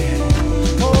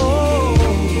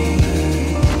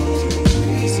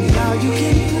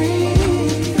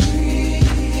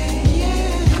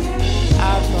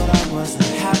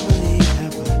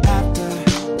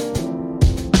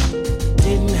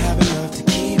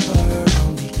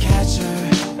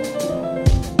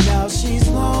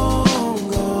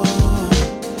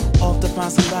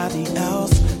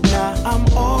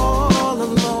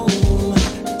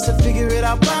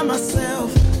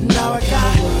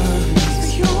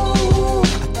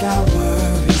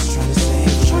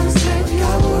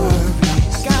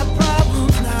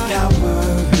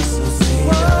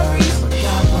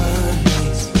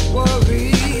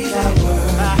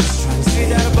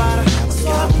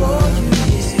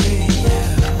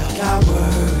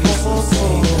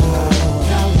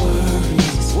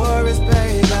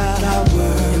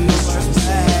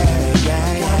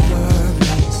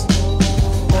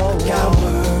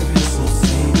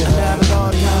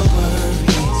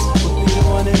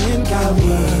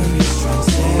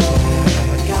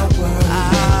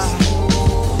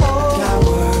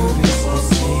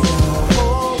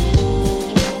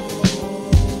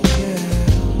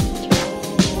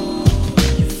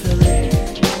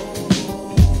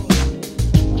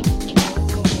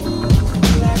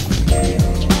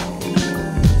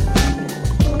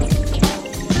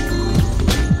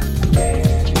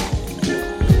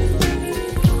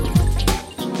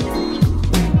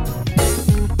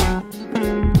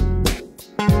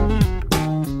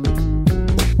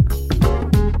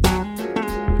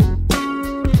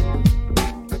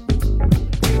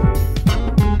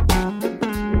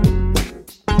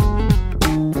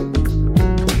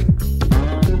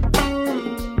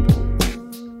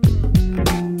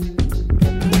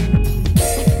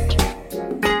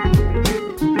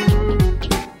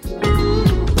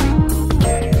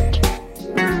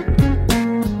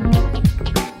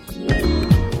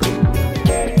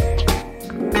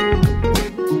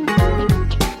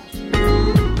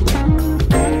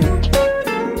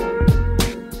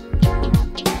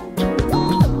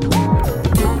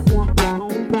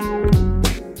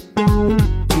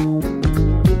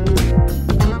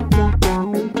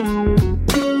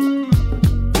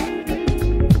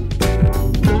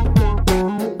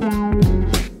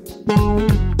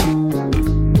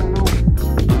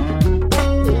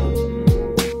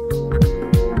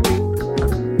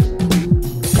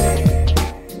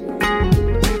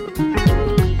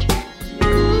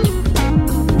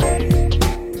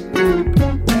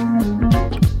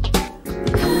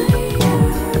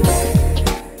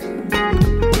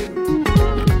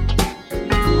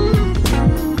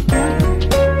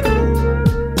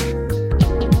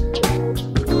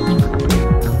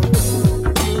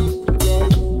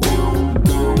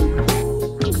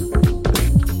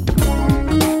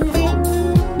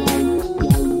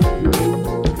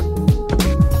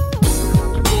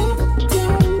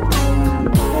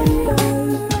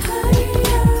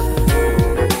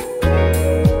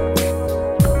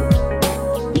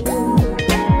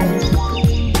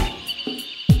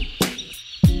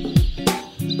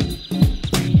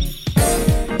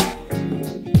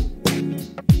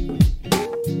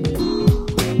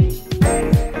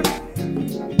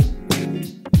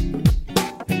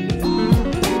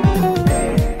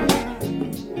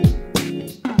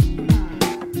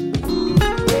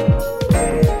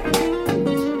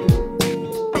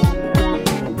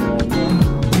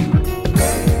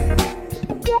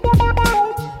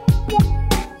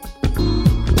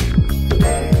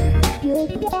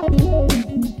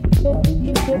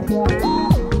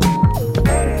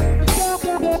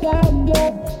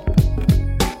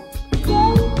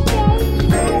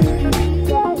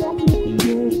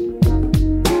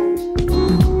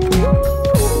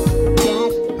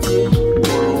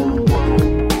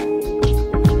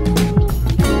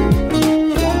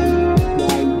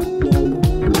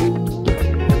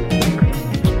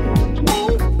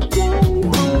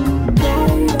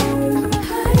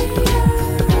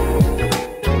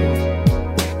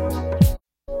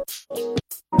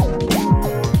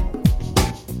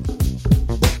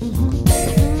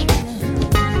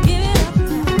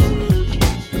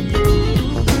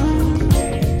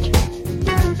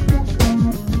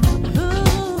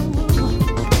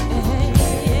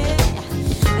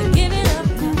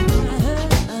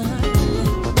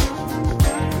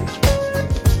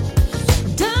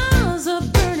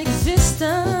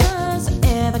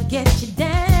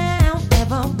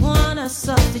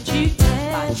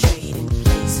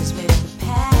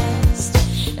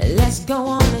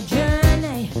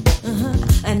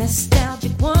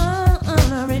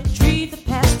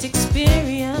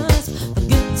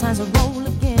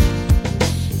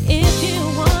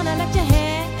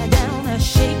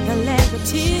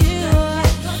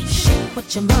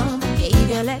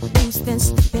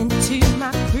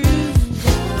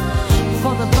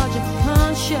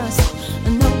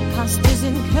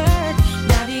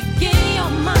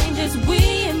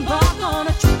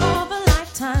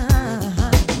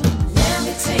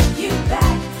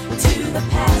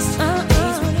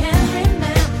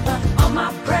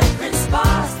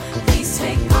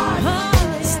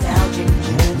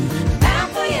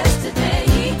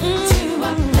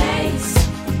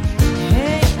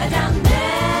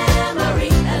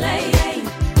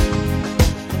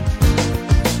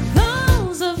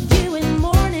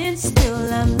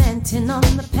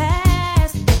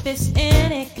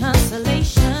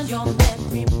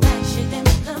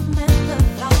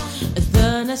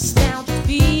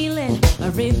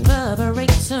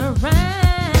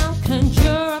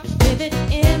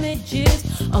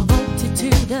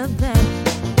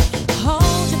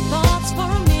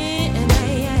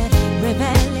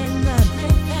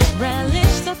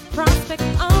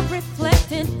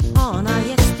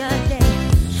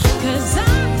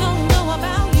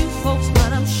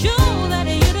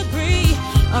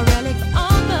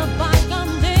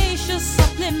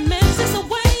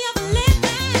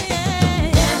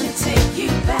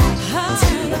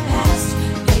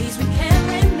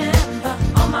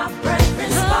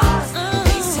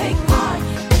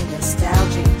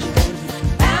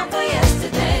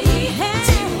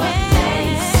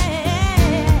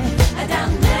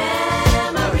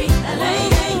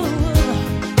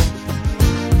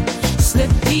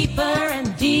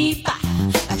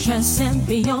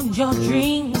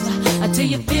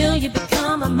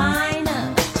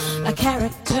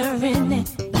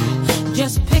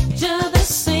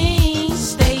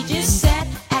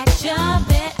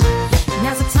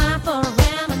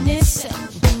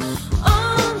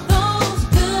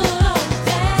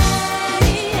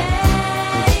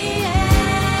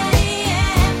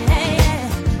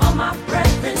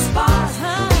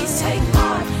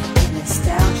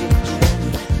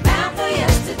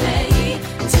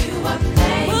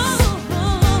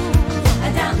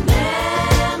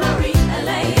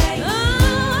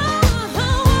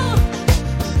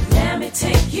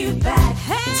Take you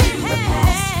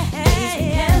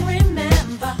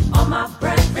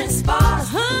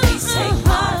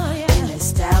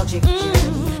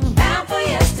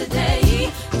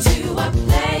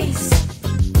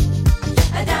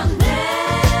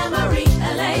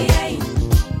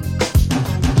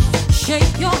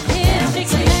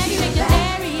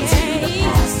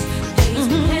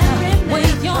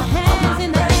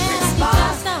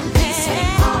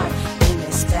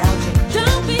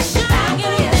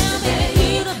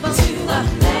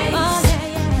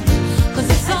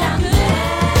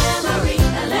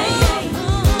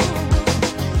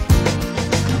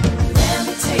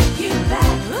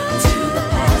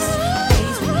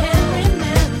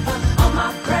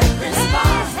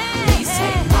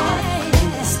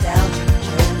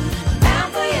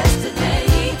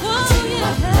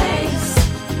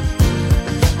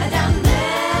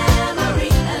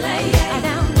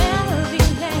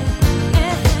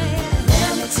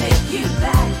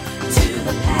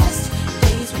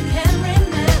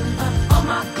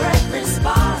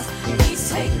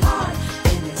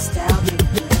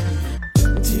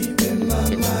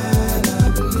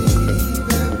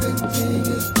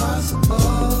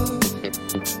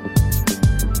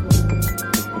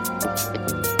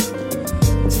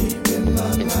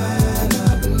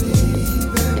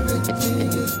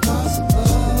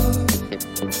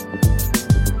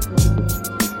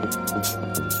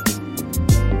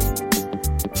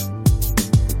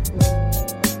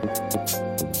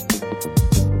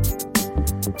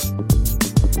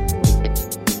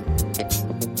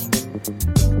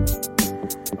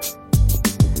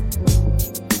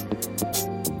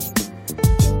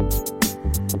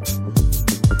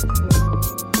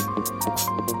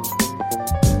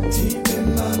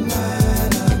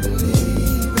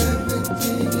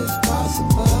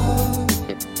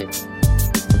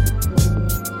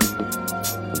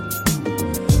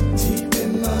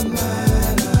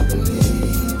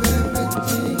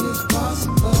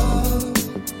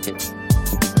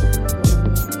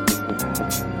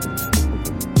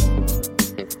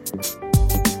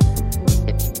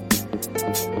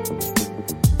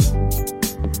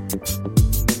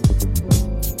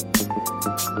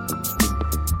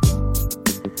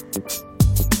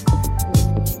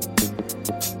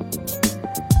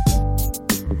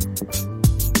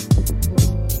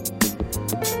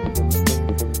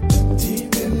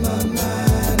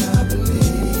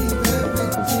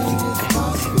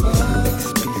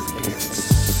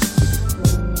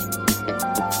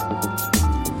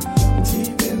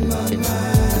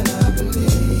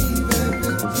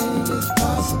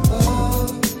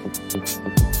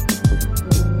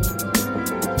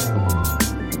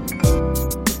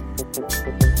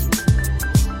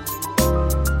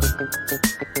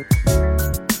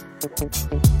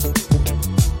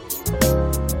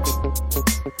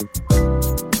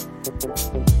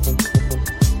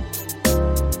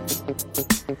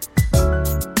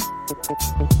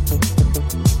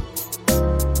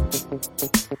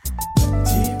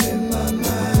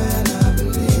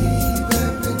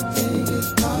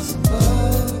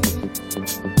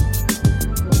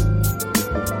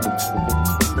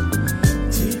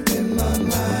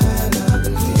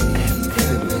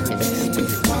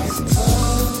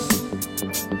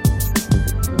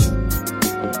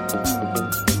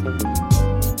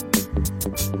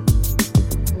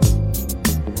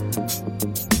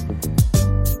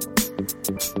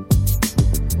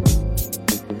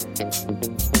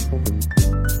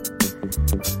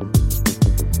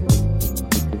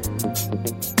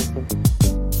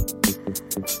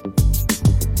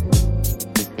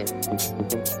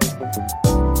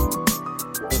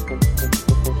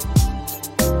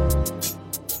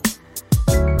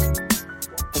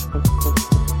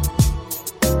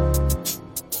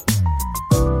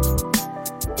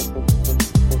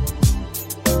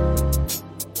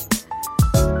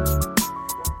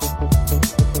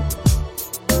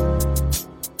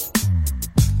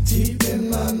in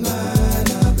my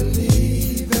mind, I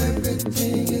believe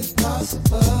everything is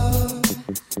possible.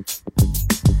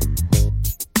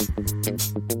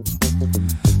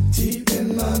 Deep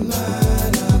in my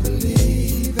mind, I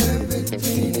believe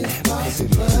everything is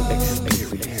possible.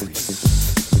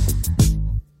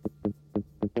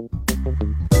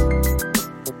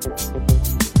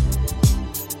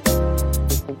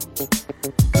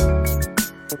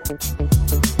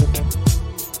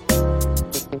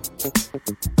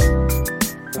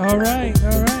 All right.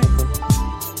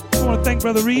 I want to thank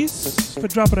Brother Reese for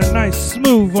dropping a nice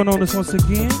smooth one on us once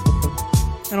again. And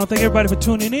I want to thank everybody for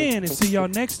tuning in and see y'all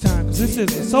next time. Because this is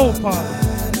the Soul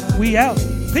Parlour. We out.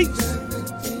 Peace.